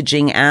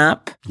messaging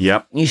app.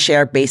 Yep. You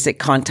share basic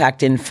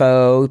contact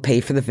info,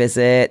 pay for the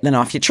visit, then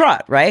off you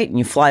trot, right? And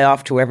you fly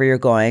off to wherever you're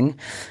going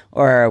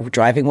or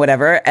driving,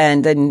 whatever.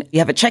 And then you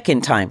have a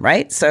check-in time,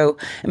 right? So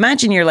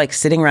imagine you're like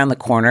sitting around the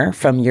corner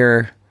from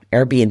your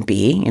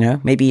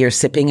Airbnb, maybe you're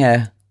sipping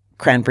a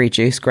cranberry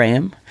juice,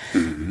 Graham,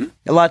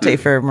 a latte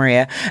for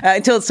Maria,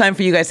 until it's time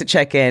for you guys to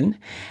check in.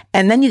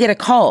 And then you get a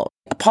call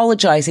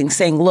apologizing,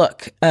 saying,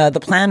 look, the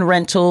planned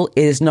rental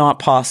is not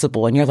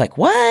possible. And you're like,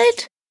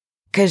 what?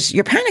 Because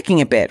you're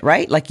panicking a bit,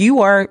 right? Like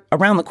you are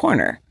around the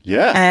corner.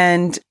 Yeah.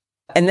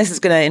 And this is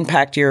going to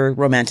impact your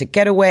romantic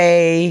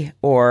getaway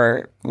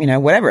or,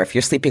 whatever, if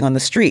you're sleeping on the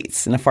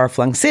streets in a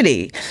far-flung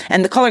city.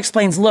 And the caller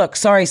explains, look,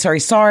 sorry.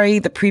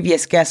 The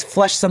previous guest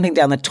flushed something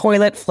down the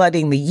toilet,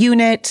 flooding the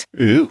unit.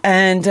 Ooh.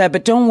 And,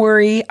 but don't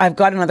worry, I've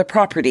got another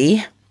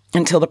property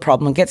until the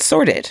problem gets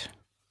sorted.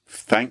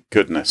 Thank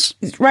goodness.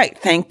 Right.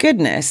 Thank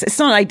goodness. It's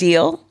not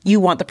ideal. You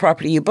want the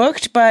property you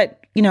booked, but,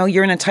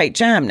 you're in a tight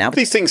jam now.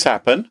 These things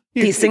happen.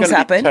 These things you're gonna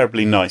happen. Be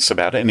terribly nice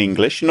about it in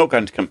English. You're not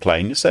going to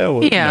complain. You say,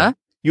 oh, Yeah.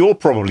 You'll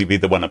probably be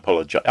the one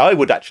apologize. I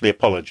would actually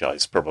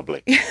apologize,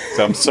 probably.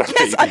 So I'm sorry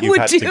Yes, that you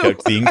had to go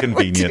to the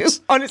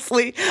inconvenience.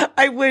 Honestly,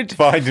 I would.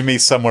 Find me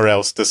somewhere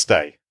else to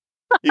stay.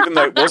 Even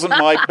though it wasn't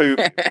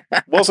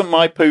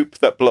my poop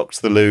that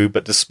blocked the loo,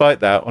 but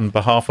despite that, on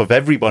behalf of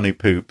everyone who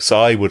poops,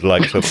 I would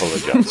like to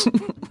apologize.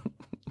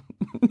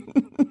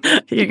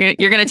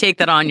 You're gonna take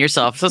that on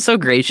yourself. So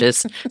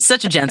gracious.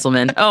 Such a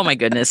gentleman. Oh my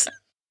goodness.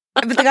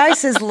 But the guy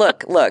says,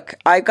 look,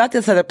 I got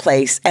this other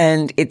place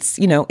and it's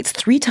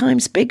 3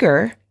 times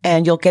bigger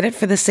and you'll get it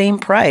for the same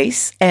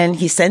price. And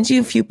he sends you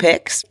a few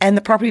pics and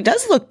the property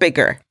does look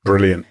bigger.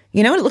 Brilliant.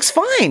 It looks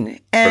fine.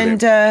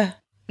 And,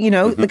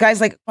 the guy's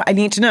like, I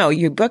need to know,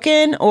 you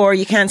booking or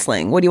you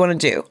canceling? What do you want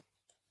to do?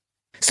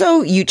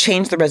 So you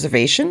change the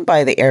reservation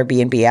by the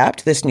Airbnb app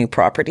to this new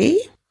property.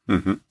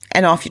 Mm-hmm.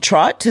 And off you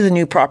trot to the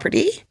new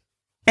property.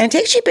 And it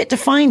takes you a bit to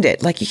find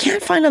it. Like you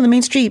can't find it on the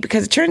main street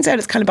because it turns out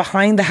it's kind of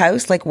behind the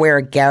house, like where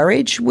a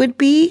garage would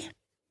be.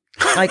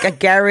 Like a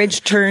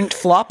garage turned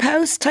flop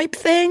house type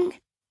thing.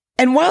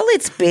 And while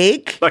it's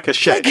big, like a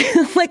shed,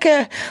 like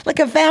a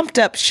vamped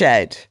up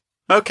shed.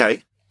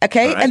 Okay.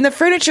 Okay. Right. And the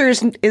furniture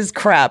is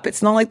crap.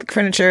 It's not like the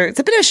furniture. It's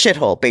a bit of a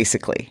shithole,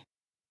 basically.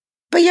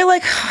 But you're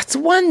like, oh, it's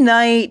one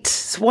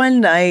night.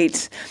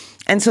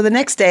 And so the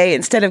next day,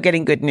 instead of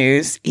getting good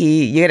news,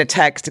 you get a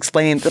text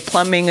explaining the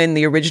plumbing in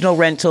the original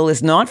rental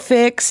is not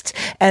fixed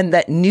and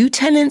that new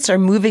tenants are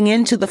moving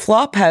into the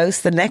flop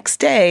house the next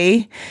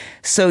day.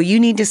 So you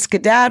need to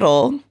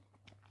skedaddle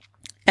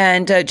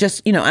and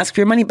just, ask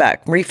for your money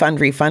back.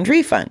 Refund.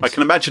 I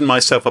can imagine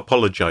myself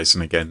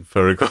apologizing again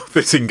for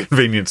this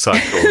inconvenience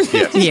I've caused.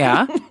 Yes.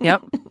 Yeah.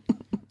 Yep.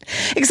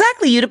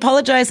 Exactly. You'd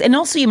apologize. And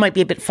also you might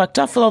be a bit fucked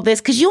off with all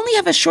this because you only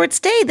have a short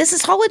stay. This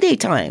is holiday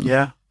time.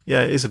 Yeah.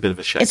 Yeah, it is a bit of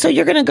a shame. And so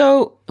you're going to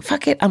go,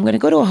 fuck it, I'm going to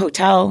go to a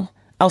hotel.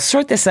 I'll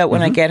sort this out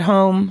when I get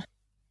home.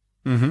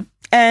 Mm-hmm.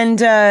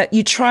 And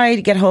you try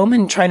to get home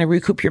and trying to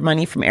recoup your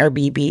money from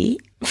Airbnb.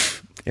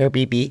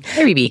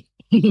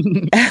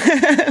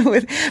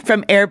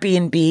 From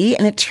Airbnb.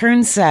 And it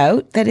turns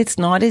out that it's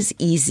not as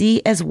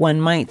easy as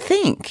one might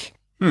think.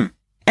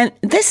 And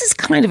this is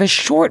kind of a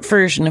short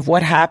version of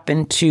what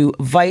happened to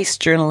Vice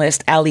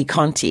journalist Ali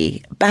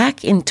Conti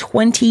back in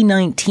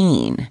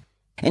 2019.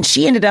 And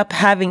she ended up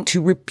having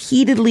to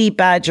repeatedly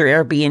badger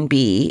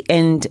Airbnb.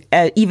 And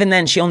even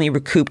then, she only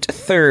recouped a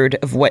third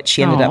of what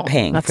she ended up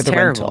paying for the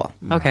rental.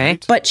 Okay.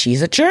 But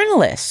she's a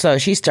journalist, so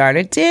she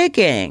started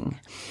digging.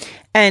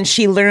 And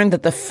she learned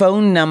that the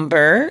phone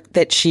number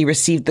that she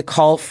received the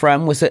call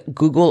from was a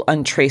Google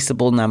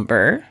untraceable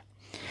number.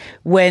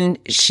 When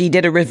she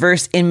did a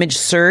reverse image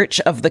search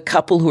of the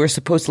couple who were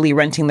supposedly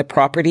renting the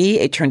property,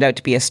 it turned out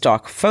to be a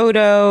stock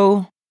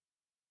photo.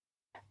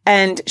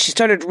 And she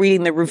started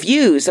reading the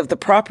reviews of the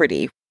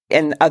property.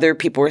 And other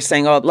people were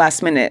saying,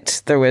 last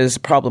minute, there was a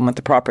problem with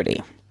the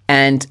property.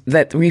 And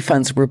that the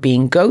refunds were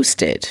being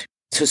ghosted.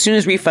 So as soon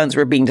as refunds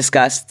were being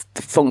discussed,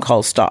 the phone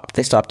calls stopped.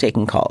 They stopped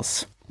taking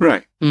calls.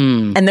 Right.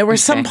 And there were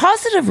some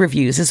positive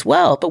reviews as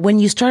well. But when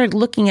you started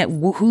looking at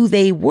who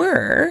they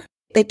were,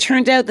 It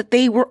turned out that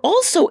they were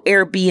also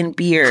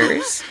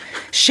Airbnbers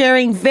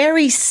sharing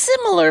very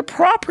similar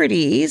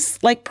properties,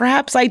 like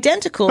perhaps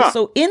identical.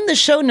 So in the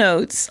show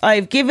notes,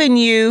 I've given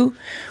you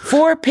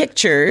 4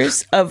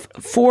 pictures of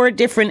 4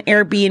 different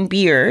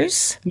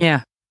Airbnbers.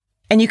 Yeah.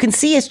 And you can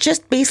see it's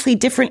just basically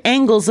different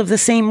angles of the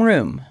same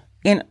room.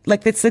 And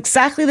like it's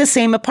exactly the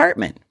same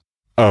apartment.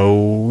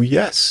 Oh,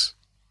 yes.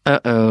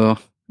 Uh-oh.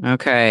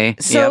 Okay.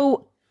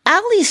 So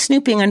Ali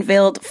Snooping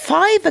unveiled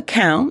 5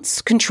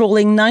 accounts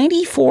controlling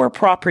 94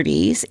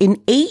 properties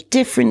in 8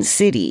 different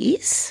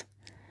cities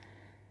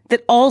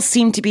that all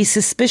seem to be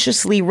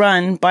suspiciously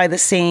run by the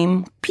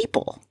same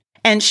people.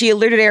 And she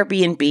alerted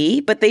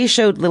Airbnb, but they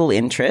showed little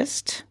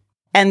interest.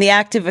 And the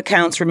active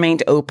accounts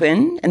remained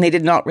open and they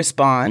did not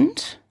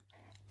respond.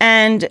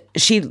 And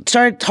she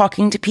started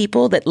talking to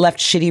people that left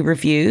shitty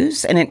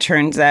reviews. And it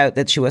turns out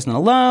that she wasn't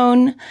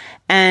alone.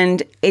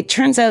 And it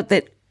turns out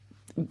that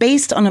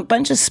based on a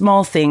bunch of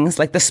small things,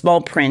 like the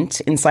small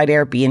print inside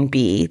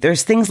Airbnb,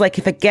 there's things like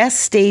if a guest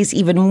stays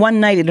even one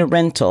night in a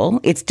rental,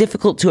 it's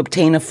difficult to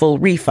obtain a full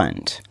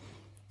refund,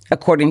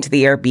 according to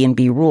the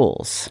Airbnb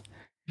rules.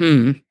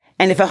 And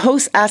if a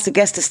host asks a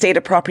guest to stay at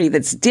a property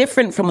that's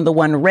different from the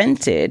one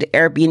rented,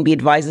 Airbnb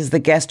advises the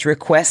guest to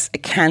request a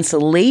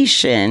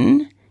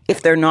cancellation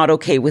if they're not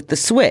okay with the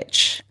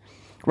switch.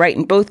 Right?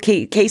 In both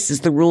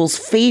cases, the rules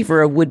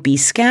favor a would-be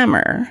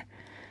scammer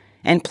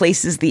and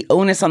places the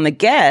onus on the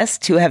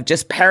guest who have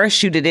just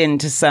parachuted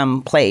into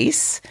some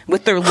place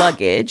with their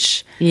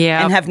luggage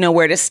and have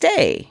nowhere to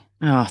stay.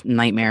 Oh,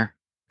 nightmare.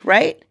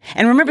 Right?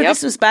 And remember,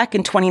 this was back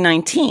in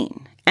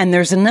 2019. And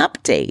there's an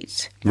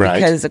update. Right.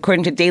 Because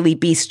according to Daily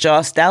Beast,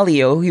 Joss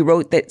Dalio, he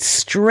wrote that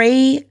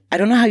I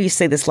don't know how you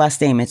say this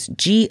last name. It's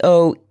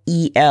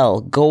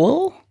Goel,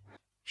 Goel?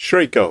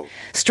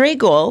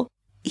 Straygoel,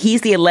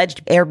 he's the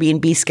alleged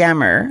Airbnb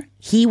scammer.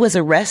 He was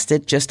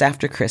arrested just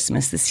after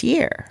Christmas this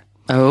year.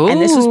 Oh.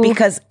 And this was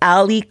because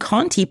Ali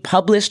Conti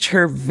published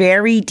her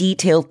very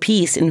detailed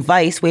piece in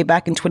Vice way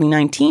back in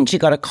 2019. She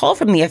got a call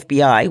from the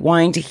FBI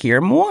wanting to hear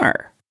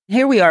more.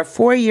 Here we are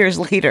 4 years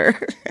later.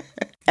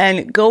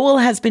 And Goel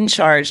has been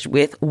charged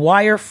with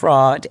wire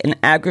fraud and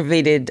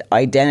aggravated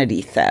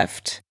identity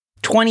theft.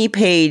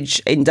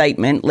 20-page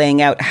indictment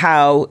laying out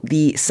how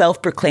the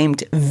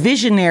self-proclaimed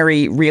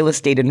visionary real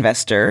estate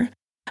investor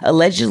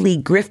allegedly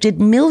grifted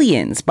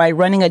millions by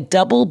running a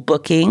double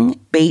booking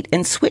bait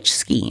and switch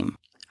scheme.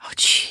 Oh,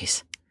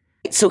 jeez.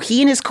 So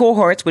he and his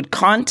cohorts would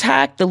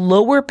contact the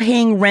lower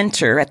paying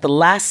renter at the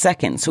last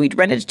second. So he'd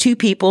rent it to 2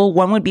 people.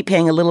 One would be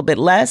paying a little bit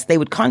less. They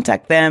would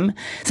contact them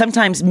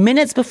sometimes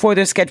minutes before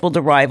their scheduled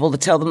arrival to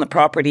tell them the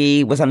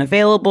property was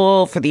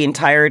unavailable for the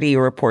entirety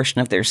or a portion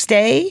of their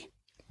stay.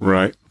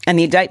 Right. And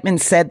the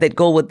indictment said that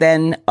Goel would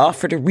then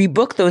offer to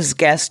rebook those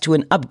guests to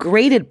an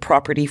upgraded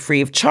property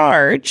free of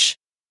charge.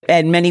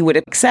 And many would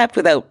accept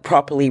without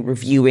properly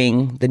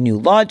reviewing the new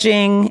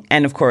lodging.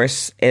 And of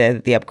course,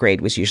 the upgrade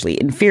was usually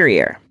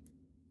inferior.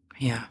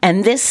 Yeah.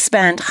 And this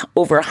spanned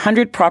over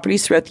 100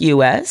 properties throughout the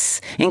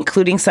U.S.,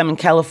 including some in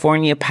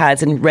California,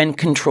 pads and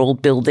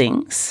rent-controlled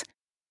buildings.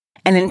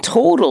 And in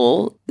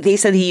total, they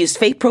said he used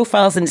fake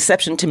profiles and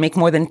deception to make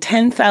more than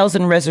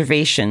 10,000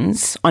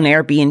 reservations on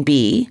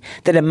Airbnb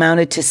that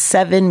amounted to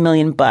 $7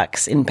 million in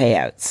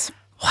payouts.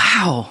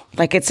 Wow.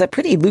 Like, it's a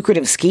pretty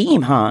lucrative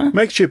scheme, huh?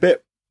 Makes you a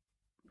bit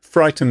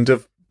frightened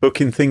of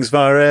booking things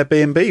via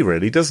Airbnb,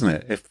 really, doesn't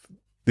it? If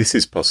this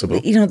is possible.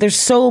 You know, there's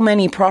so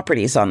many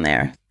properties on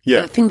there.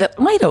 Yeah. The thing that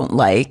I don't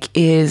like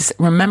is,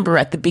 remember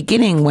at the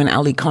beginning when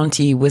Ali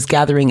Conti was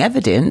gathering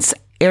evidence,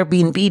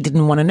 Airbnb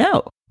didn't want to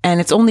know. And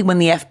it's only when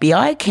the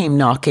FBI came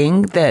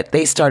knocking that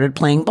they started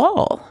playing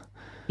ball.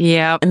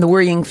 Yeah. And the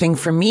worrying thing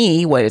for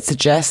me, what it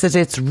suggests is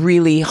it's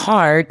really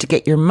hard to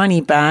get your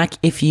money back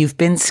if you've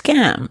been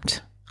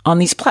scammed on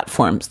these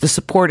platforms. The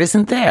support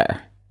isn't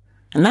there.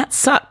 And that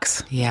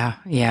sucks. Yeah.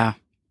 Yeah.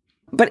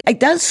 But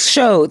it does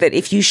show that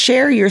if you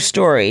share your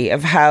story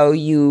of how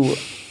you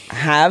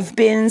have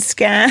been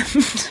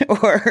scammed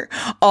or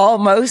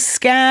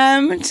almost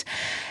scammed,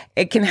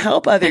 it can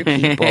help other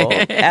people,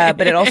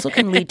 but it also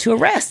can lead to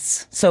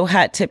arrests. So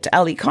hat tip to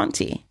Ali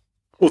Conti.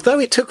 Although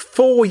it took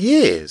 4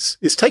 years,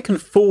 it's taken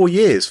 4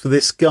 years for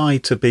this guy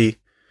to be,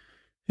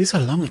 it's a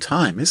long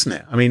time, isn't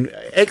it? I mean,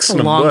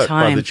 excellent work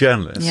by the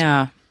journalist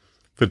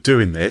for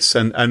doing this.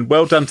 And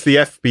well done to the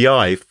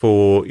FBI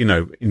for,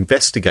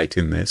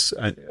 investigating this.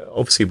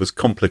 Obviously it was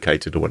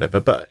complicated or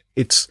whatever, but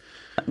it's...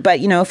 But,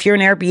 if you're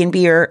an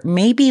Airbnber,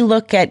 maybe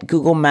look at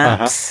Google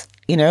Maps.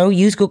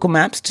 Use Google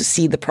Maps to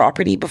see the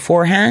property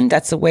beforehand.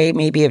 That's a way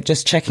maybe of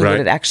just checking that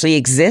it actually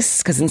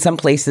exists. Because in some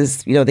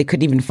places, they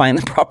couldn't even find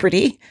the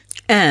property.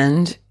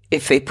 And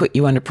if they put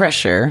you under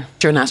pressure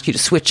and ask you to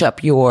switch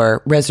up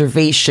your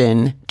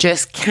reservation,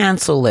 just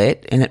cancel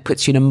it. And it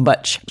puts you in a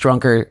much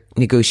stronger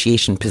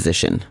negotiation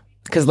position.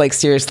 Because,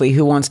 seriously,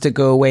 who wants to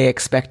go away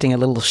expecting a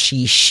little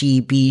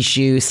she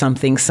bijou,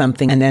 something,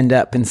 and end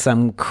up in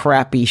some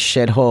crappy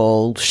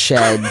shithole,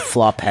 shed,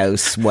 flop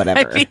house,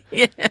 whatever.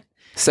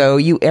 So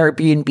you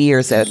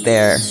Airbnbers out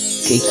there,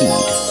 take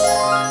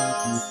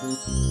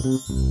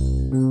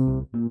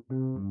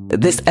heed.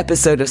 This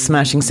episode of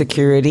Smashing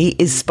Security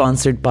is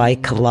sponsored by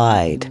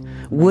Collide.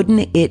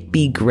 Wouldn't it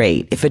be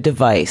great if a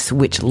device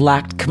which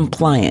lacked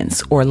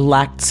compliance or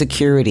lacked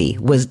security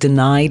was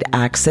denied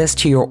access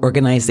to your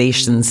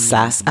organization's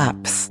SaaS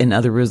apps and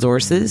other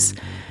resources?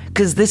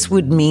 Because this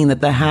would mean that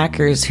the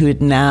hackers who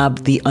had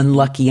nabbed the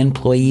unlucky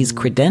employee's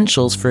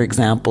credentials, for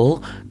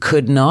example,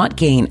 could not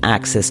gain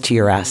access to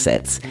your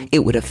assets.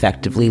 It would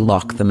effectively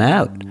lock them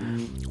out.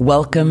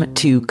 Welcome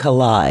to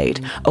Collide,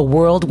 a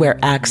world where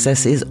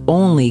access is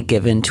only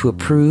given to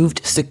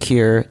approved,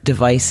 secure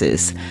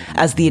devices.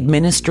 As the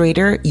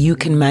administrator, you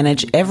can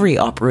manage every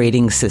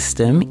operating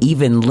system,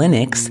 even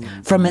Linux,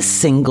 from a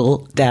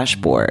single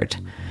dashboard.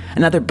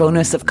 Another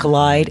bonus of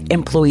Collide,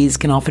 employees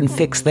can often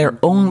fix their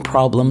own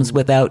problems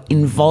without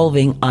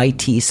involving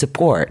IT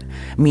support,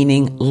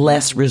 meaning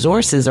less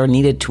resources are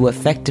needed to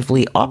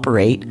effectively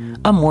operate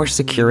a more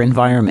secure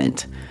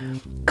environment.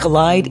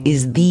 Collide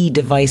is the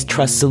device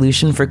trust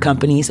solution for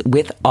companies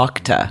with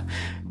Okta.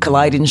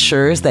 Collide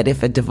ensures that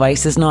if a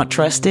device is not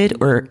trusted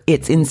or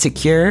it's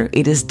insecure,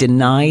 it is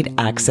denied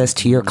access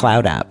to your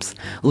cloud apps.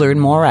 Learn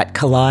more at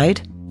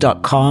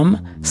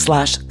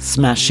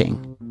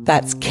collide.com/smashing.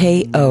 That's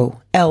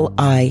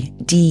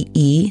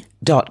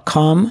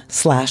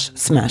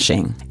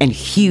KOLIDE.com/smashing. And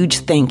huge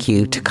thank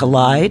you to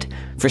Collide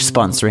for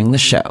sponsoring the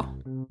show.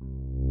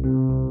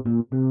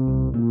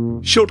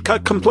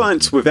 Shortcut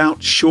compliance without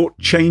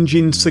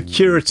shortchanging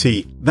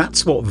security.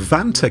 That's what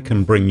Vanta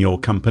can bring your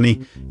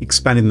company,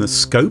 expanding the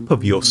scope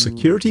of your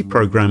security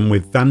program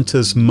with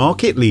Vanta's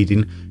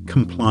market-leading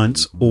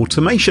compliance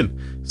automation,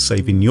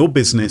 saving your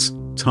business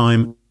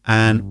time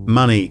and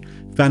money.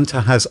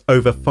 Vanta has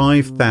over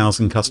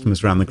 5,000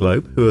 customers around the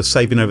globe who are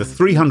saving over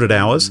 300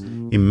 hours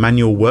in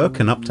manual work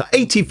and up to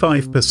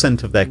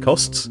 85% of their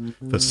costs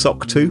for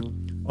SOC 2,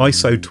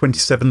 ISO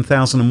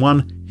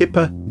 27001,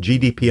 HIPAA,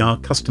 GDPR,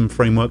 custom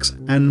frameworks,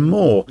 and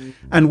more.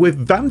 And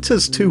with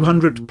Vanta's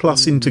 200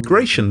 plus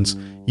integrations,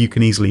 you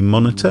can easily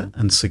monitor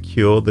and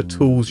secure the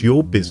tools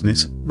your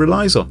business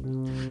relies on.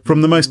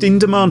 From the most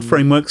in-demand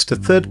frameworks to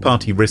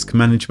third-party risk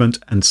management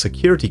and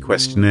security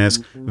questionnaires,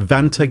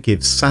 Vanta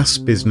gives SaaS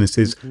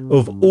businesses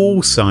of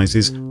all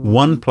sizes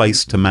one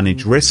place to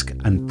manage risk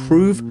and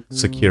prove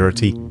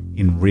security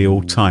in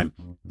real time.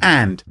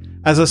 And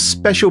as a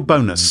special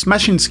bonus,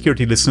 Smashing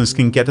Security listeners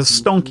can get a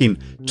stonking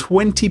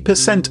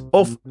 20%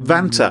 off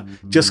Vanta.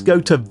 Just go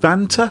to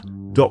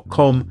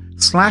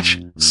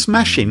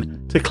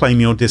vanta.com/smashing to claim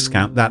your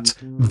discount. That's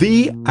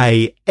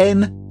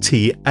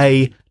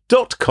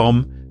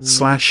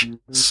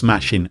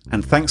VANTA.com/smashing.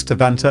 And thanks to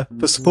Vanta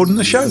for supporting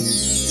the show.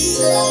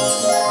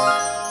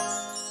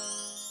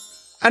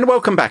 And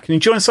welcome back. And you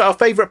join us at our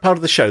favourite part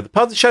of the show, the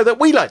part of the show that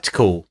we like to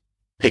call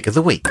Pick of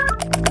the Week.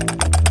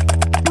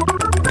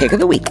 Pick of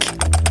the Week.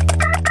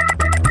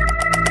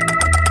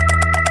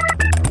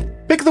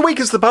 Pick of the Week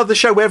is the part of the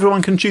show where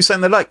everyone can choose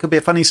something they like. Could be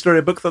a funny story,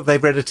 a book that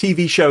they've read, a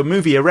TV show, a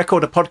movie, a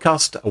record, a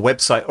podcast, a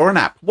website, or an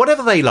app.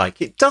 Whatever they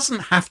like. It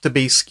doesn't have to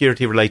be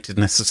security related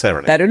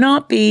necessarily. Better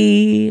not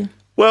be.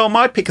 Well,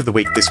 my pick of the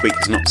week this week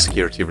is not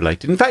security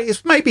related. In fact,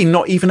 it's maybe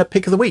not even a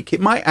pick of the week.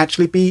 It might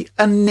actually be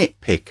a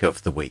nitpick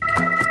of the week.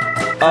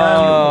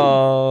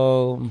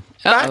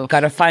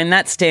 Gotta find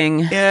that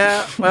sting.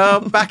 Yeah, well,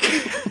 back...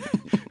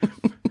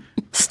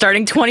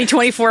 Starting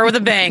 2024 with a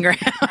bang.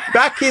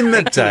 Back in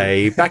the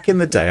day,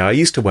 I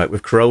used to work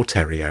with Carole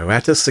Theriault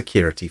at a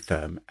security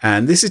firm.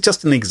 And this is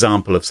just an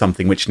example of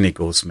something which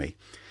niggles me.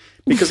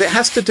 Because it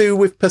has to do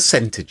with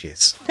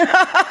percentages.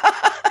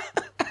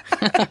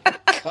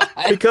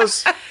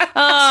 Because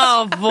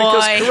Carole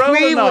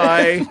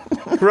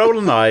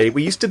and I,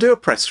 we used to do a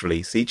press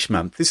release each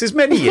month. This is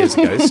many years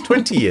ago. It's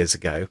 20 years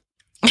ago.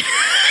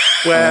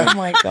 Where oh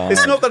my God.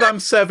 It's not that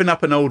I'm serving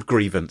up an old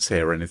grievance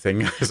here or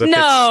anything.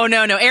 No.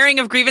 Airing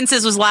of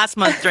grievances was last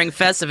month during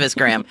Festivus,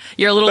 Graham.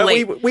 You're a little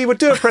late. We would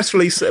do a press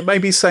release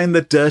maybe saying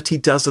the dirty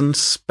dozen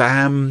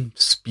spam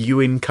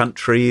spewing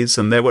countries.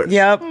 And there were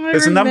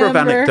there's a number of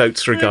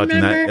anecdotes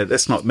regarding that.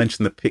 Let's not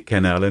mention the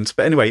Pitcairn Islands.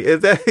 But anyway,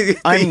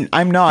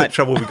 I'm not. The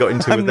trouble we got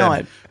into I'm with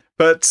not.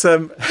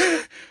 them.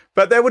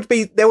 But there would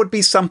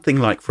be something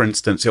like, for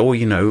instance,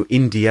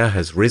 India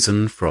has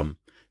risen from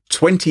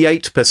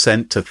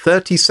 28% to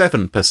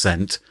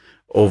 37%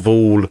 of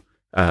all,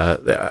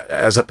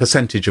 as a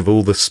percentage of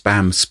all the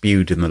spam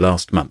spewed in the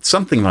last month.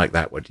 Something like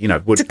that would.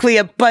 Basically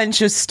a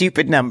bunch of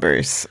stupid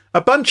numbers.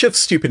 A bunch of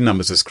stupid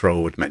numbers, as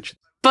Kroll would mention.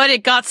 But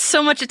it got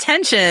so much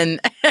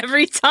attention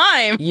every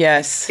time.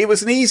 Yes. It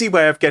was an easy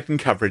way of getting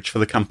coverage for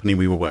the company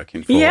we were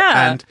working for.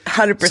 Yeah, and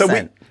 100%.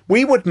 So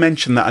we would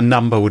mention that a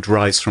number would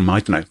rise from,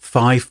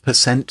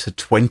 5% to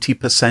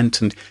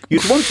 20%. And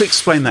you'd want to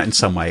explain that in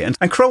some way. And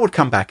Kroll would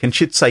come back and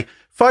she'd say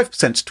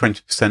 5% to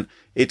 20%.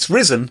 It's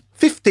risen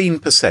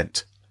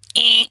 15%.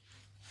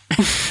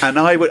 And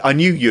I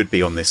knew you'd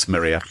be on this,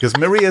 Maria, because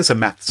Maria's a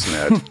maths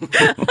nerd.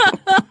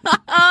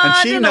 And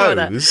she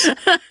knows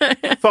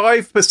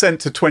 5%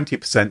 to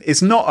 20%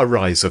 is not a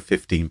rise of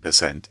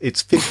 15%.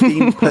 It's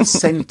 15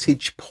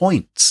 percentage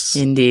points.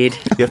 Indeed.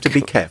 You have to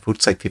be careful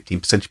to say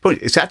 15 percentage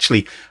points. It's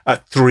actually a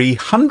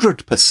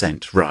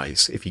 300%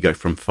 rise if you go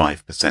from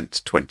 5%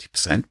 to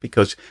 20%,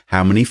 because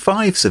how many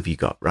fives have you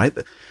got, right?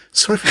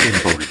 Sorry for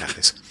being boring about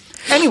this.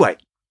 Anyway,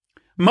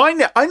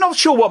 I'm not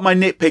sure what my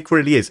nitpick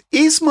really is.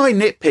 Is my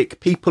nitpick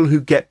people who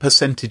get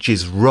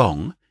percentages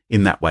wrong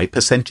in that way,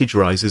 percentage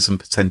rises and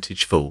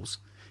percentage falls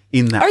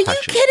in that fashion?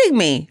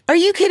 Are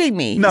you kidding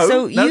me? No,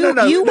 So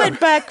no. you went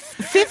back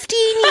 15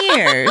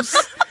 years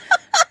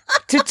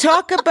to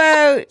talk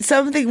about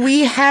something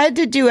we had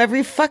to do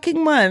every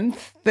fucking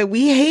month that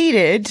we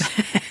hated.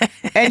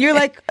 And you're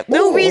like,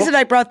 no reason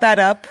I brought that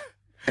up.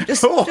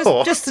 Just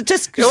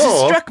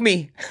struck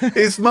me.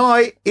 Is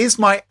my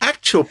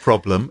actual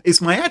problem,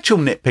 is my actual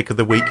nitpick of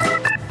the week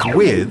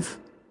with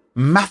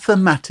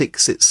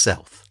mathematics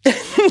itself?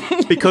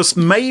 Because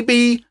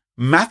maybe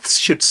maths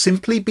should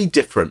simply be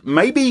different.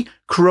 Maybe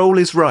Kroll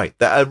is right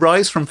that a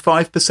rise from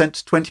 5%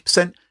 to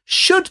 20%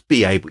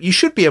 you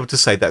should be able to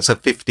say that's a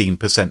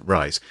 15%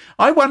 rise.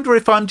 I wonder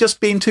if I'm just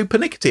being too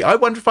pernickety. I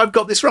wonder if I've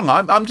got this wrong.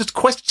 I'm just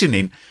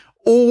questioning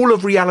all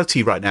of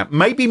reality right now.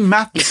 Maybe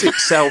maths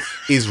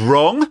itself is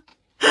wrong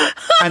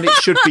and it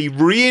should be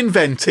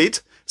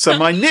reinvented. So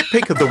my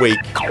nitpick of the week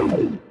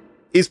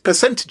is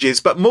percentages,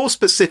 but more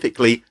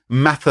specifically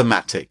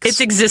mathematics. Its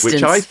existence.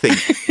 Which I think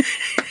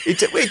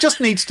it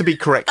just needs to be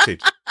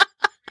corrected.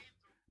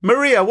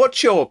 Maria,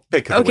 what's your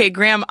pick of the week?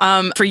 Graham,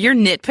 for your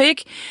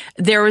nitpick,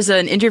 there was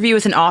an interview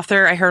with an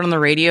author I heard on the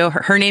radio.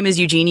 Her name is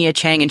Eugenia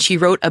Chang, and she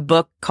wrote a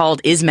book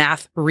called Is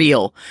Math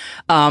Real?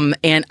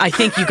 And I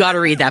think you got to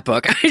read that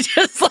book. I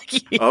just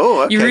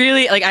you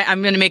really,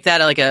 I'm going to make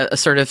that a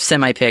sort of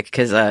semi-pick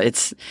because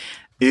it's...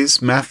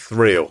 Is math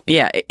real?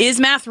 Yeah. Is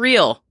math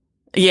real?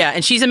 Yeah.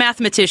 And she's a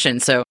mathematician,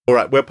 so... All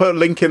right. We'll put a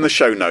link in the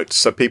show notes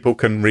so people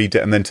can read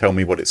it and then tell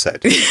me what it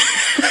said.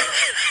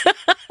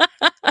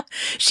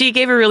 She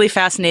gave a really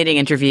fascinating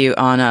interview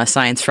on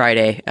Science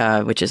Friday,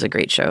 which is a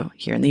great show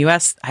here in the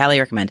U.S. I highly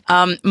recommend.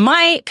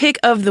 My pick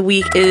of the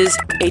week is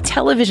a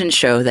television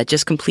show that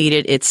just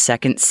completed its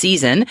second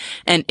season,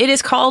 and it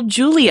is called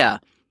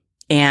Julia.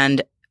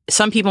 And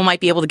some people might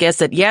be able to guess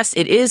that, yes,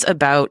 it is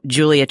about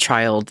Julia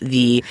Child,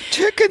 the...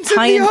 Chickens in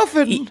the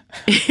oven!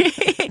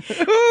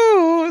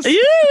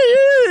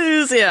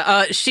 Yes.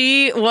 Yeah.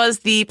 She was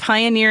the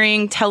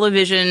pioneering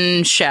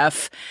television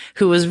chef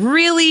who was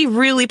really,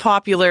 really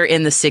popular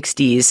in the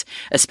 60s,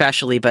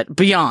 especially, but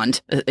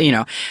beyond,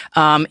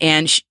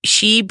 and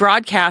she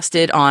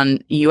broadcasted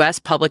on U.S.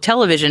 public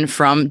television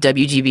from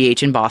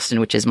WGBH in Boston,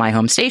 which is my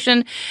home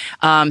station.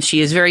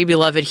 She is very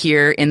beloved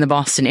here in the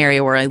Boston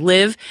area where I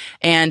live.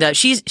 And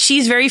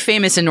she's very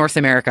famous in North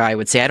America, I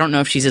would say. I don't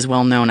know if she's as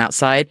well known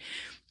outside.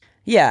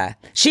 Yeah.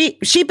 She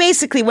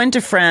basically went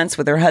to France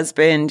with her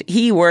husband.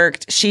 He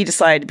worked. She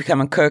decided to become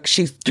a cook.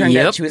 She turned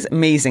out she was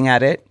amazing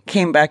at it.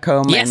 Came back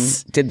home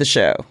and did the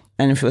show.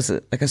 And it was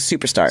like a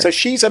superstar. So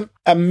she's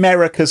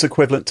America's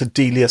equivalent to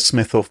Delia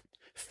Smith or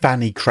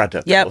Fanny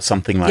Craddock or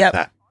something like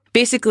that.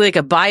 Basically like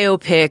a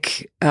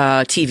biopic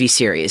TV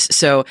series.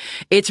 So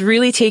it's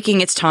really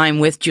taking its time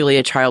with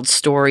Julia Child's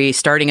story,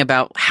 starting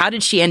about how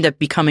did she end up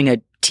becoming a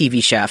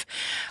TV chef.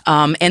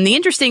 And the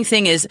interesting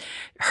thing is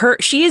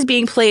she is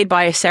being played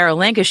by Sarah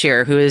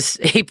Lancashire, who is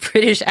a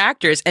British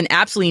actress and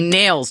absolutely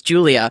nails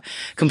Julia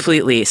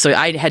completely. So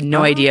I had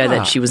no idea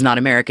that she was not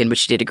American, but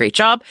she did a great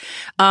job.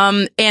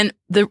 And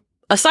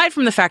aside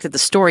from the fact that the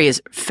story is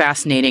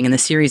fascinating and the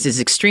series is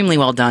extremely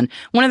well done,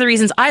 one of the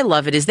reasons I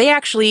love it is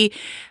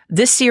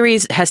this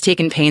series has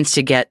taken pains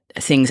to get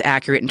things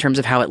accurate in terms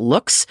of how it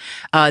looks.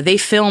 They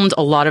filmed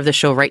a lot of the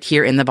show right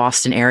here in the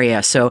Boston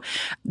area. So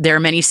there are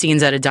many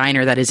scenes at a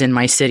diner that is in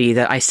my city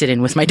that I sit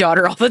in with my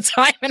daughter all the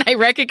time and I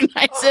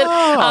recognize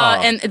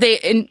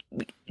it. And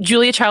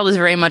Julia Child is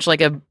very much like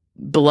a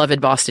beloved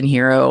Boston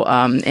hero.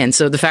 And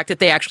so the fact that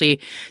they actually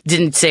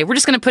didn't say, we're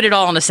just going to put it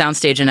all on a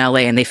soundstage in LA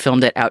and they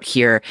filmed it out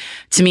here,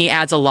 to me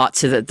adds a lot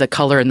to the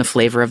color and the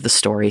flavor of the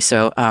story.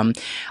 So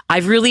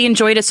I've really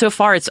enjoyed it so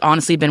far. It's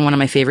honestly been one of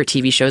my favorite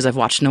TV shows I've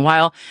watched in a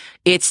while.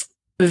 It's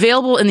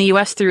available in the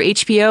US through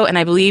HBO, and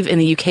I believe in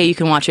the UK you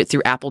can watch it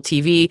through Apple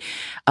TV.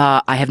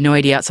 I have no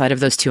idea outside of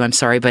those two, I'm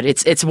sorry, but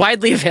it's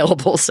widely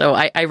available, so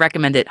I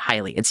recommend it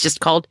highly. It's just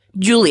called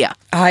Julia.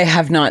 I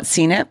have not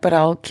seen it, but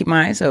I'll keep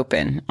my eyes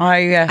open.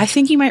 I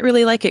think you might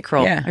really like it,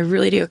 Kroll. Yeah. I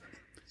really do.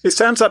 It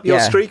sounds up your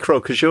street, Kroll,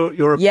 because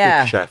you're a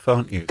big chef,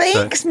 aren't you?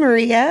 Thanks,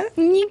 Maria.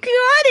 You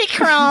got it,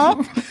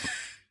 Kroll.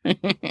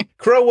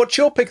 Kroll, what's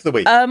your pick of the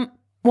week?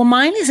 Well,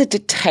 mine is a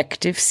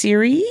detective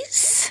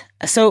series.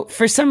 So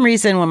for some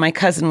reason, when my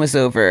cousin was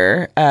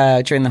over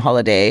during the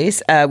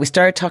holidays, we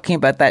started talking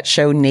about that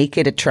show,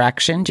 Naked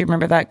Attraction. Do you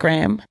remember that,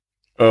 Graham?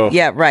 Oh,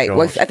 yeah, right.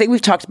 Well, I think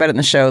we've talked about it in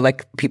the show,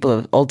 like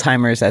people, old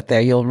timers out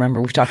there, you'll remember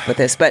we've talked about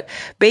this. But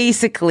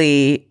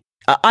basically,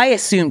 I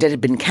assumed it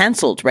had been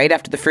cancelled right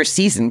after the first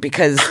season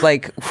because,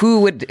 like, who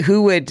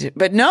would?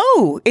 But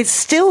no, it's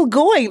still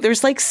going.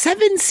 There's like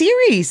 7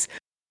 series.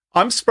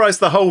 I'm surprised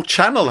the whole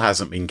channel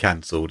hasn't been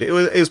cancelled. It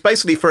was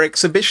basically for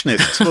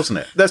exhibitionists, wasn't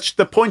it? That's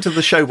the point of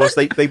the show was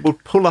they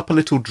would pull up a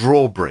little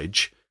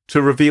drawbridge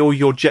to reveal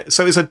your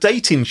so it's a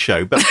dating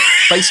show, but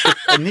based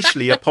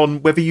initially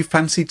upon whether you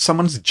fancied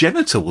someone's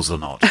genitals or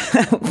not.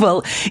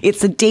 Well,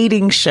 it's a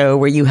dating show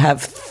where you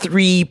have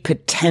 3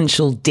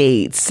 potential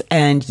dates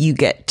and you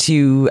get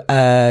to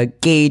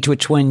gauge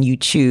which one you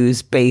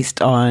choose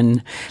based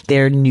on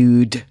their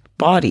nude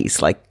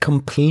bodies, like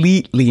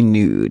completely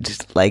nude,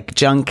 like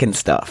junk and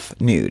stuff,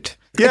 nude.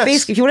 Yes. Like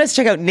basically, if you want to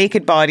check out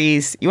naked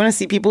bodies, you want to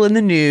see people in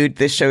the nude,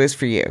 this show is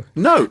for you.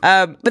 No.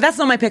 But that's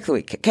not my pick of the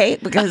week, okay?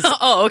 Because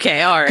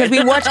okay, all right. Because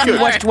we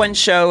watched one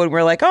show and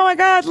we're like, oh my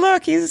God,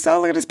 look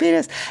at his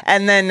penis.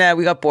 And then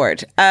we got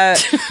bored.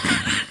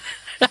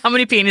 How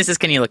many penises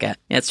can you look at?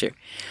 That's true.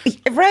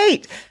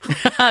 Right.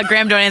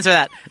 Graham, don't answer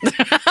that.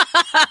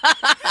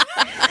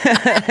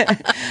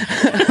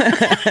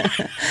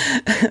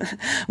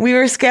 We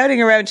were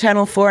scouting around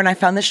Channel 4 and I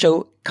found the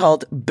show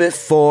called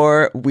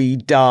Before We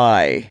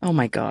Die. Oh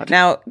my God.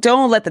 Now,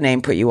 don't let the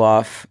name put you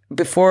off.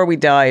 Before We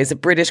Die is a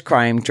British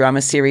crime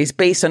drama series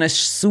based on a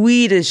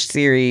Swedish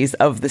series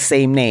of the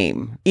same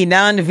name,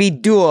 Innan vi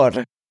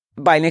dör,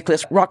 by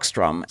Nicholas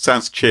Rockstrom.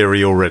 Sounds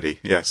cheery already,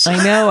 yes.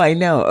 I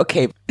know.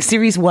 Okay.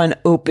 Series 1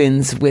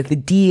 opens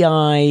with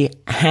D.I.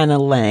 Hannah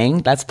Lang.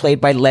 That's played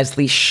by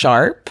Leslie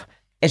Sharp.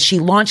 And she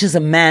launches a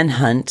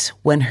manhunt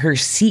when her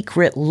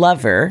secret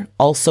lover,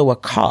 also a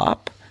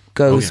cop,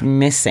 goes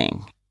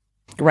missing.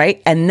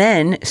 Right? And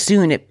then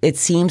soon it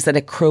seems that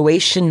a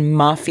Croatian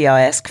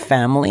mafia-esque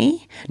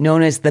family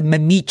known as the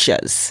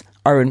Mimichas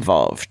are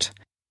involved.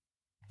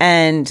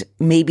 And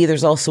maybe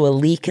there's also a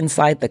leak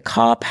inside the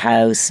cop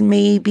house,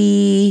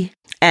 maybe.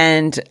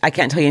 And I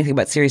can't tell you anything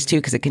about series 2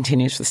 because it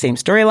continues the same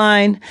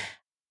storyline.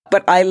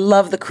 But I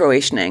love the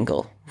Croatian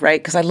angle,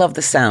 right? Because I love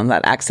the sound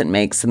that accent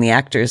makes, and the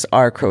actors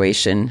are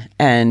Croatian.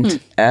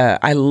 And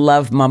I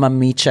love Mama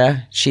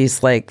Micha.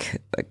 She's like,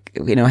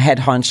 head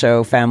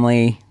honcho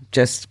family,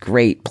 just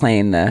great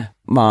playing the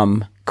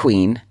mom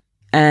queen.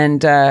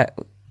 And you're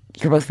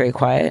both very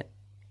quiet.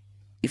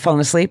 You falling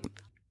asleep?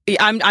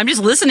 I'm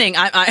just listening.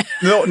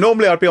 No,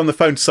 normally I'd be on the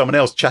phone to someone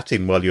else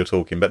chatting while you're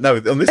talking, but no,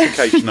 on this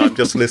occasion I'm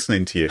just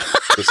listening to you.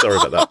 So sorry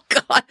about that. Oh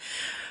God,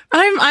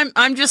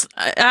 I'm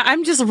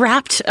just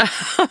wrapped.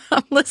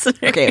 I'm listening.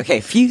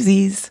 Okay,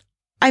 Fusies.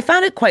 I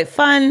found it quite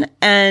fun,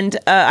 and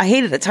I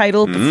hated the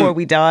title, Before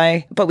We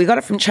Die, but we got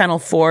it from Channel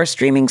 4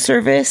 streaming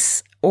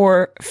service.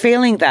 Or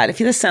failing that, if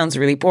this sounds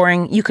really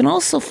boring, you can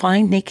also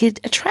find naked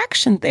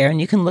attraction there,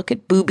 and you can look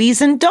at boobies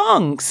and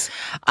dongs.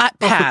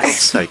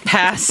 Pass.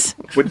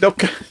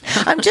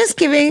 I'm just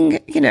giving,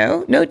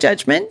 no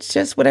judgment,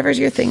 just whatever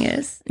your thing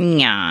is.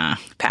 Nah,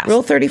 pass.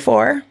 Rule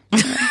 34.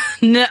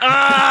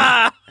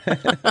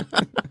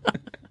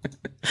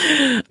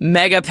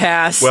 Mega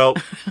pass. Well,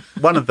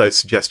 one of those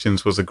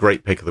suggestions was a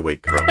great pick of the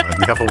week, Carol,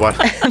 and the other one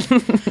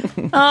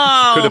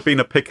could have been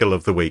a pickle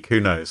of the week.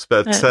 Who knows?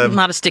 But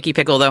not a sticky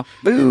pickle, though.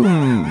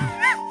 Boom.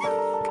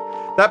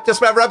 That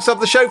just about wraps up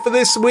the show for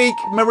this week.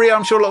 Maria,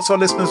 I'm sure lots of our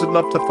listeners would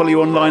love to follow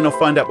you online or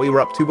find out what you're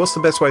up to. What's the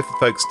best way for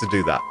folks to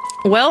do that?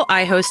 Well,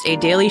 I host a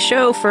daily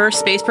show for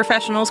space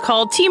professionals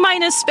called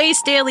T-Minus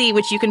Space Daily,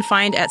 which you can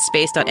find at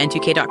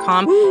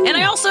space.n2k.com. Woo. And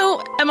I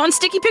also am on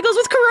Sticky Pickles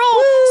with Carol.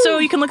 Woo. So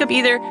you can look up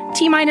either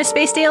T-Minus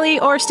Space Daily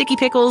or Sticky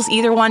Pickles.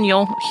 Either one,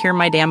 you'll hear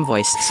my damn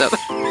voice. So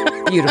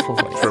beautiful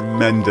voice.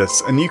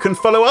 Tremendous. And you can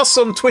follow us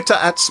on Twitter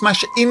at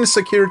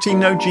SmashInSecurity.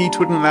 No G,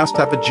 Twitter allows to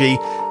have a G.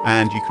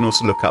 And you can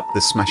also look up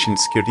the Smash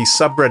Insecurity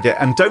subreddit.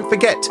 And don't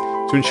forget,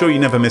 to ensure you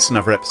never miss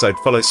another episode,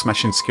 follow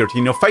Smash Insecurity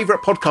in your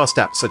favourite podcast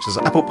apps such as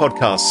Apple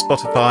Podcasts,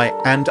 Spotify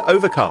and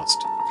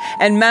Overcast.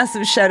 And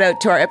massive shout out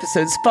to our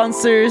episode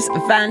sponsors,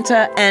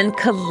 Vanta and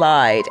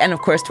Collide. And of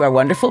course to our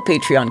wonderful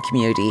Patreon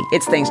community.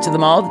 It's thanks to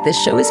them all that this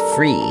show is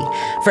free.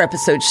 For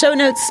episode show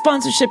notes,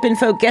 sponsorship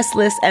info, guest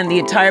lists, and the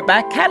entire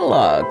back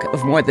catalogue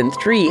of more than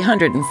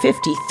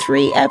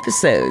 353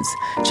 episodes,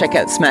 check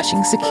out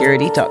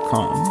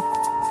SmashingSecurity.com.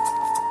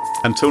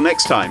 Until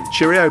next time,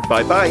 cheerio,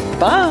 bye-bye.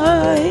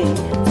 Bye.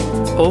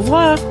 Au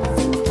revoir.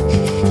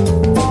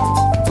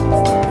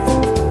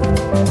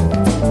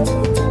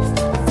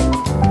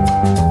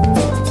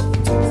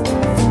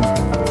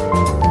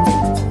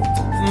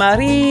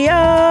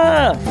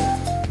 Maria.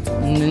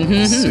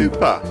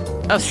 Super.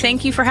 Oh,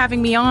 thank you for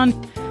having me on.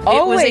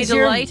 Always, it was a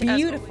delight. You're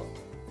beautiful.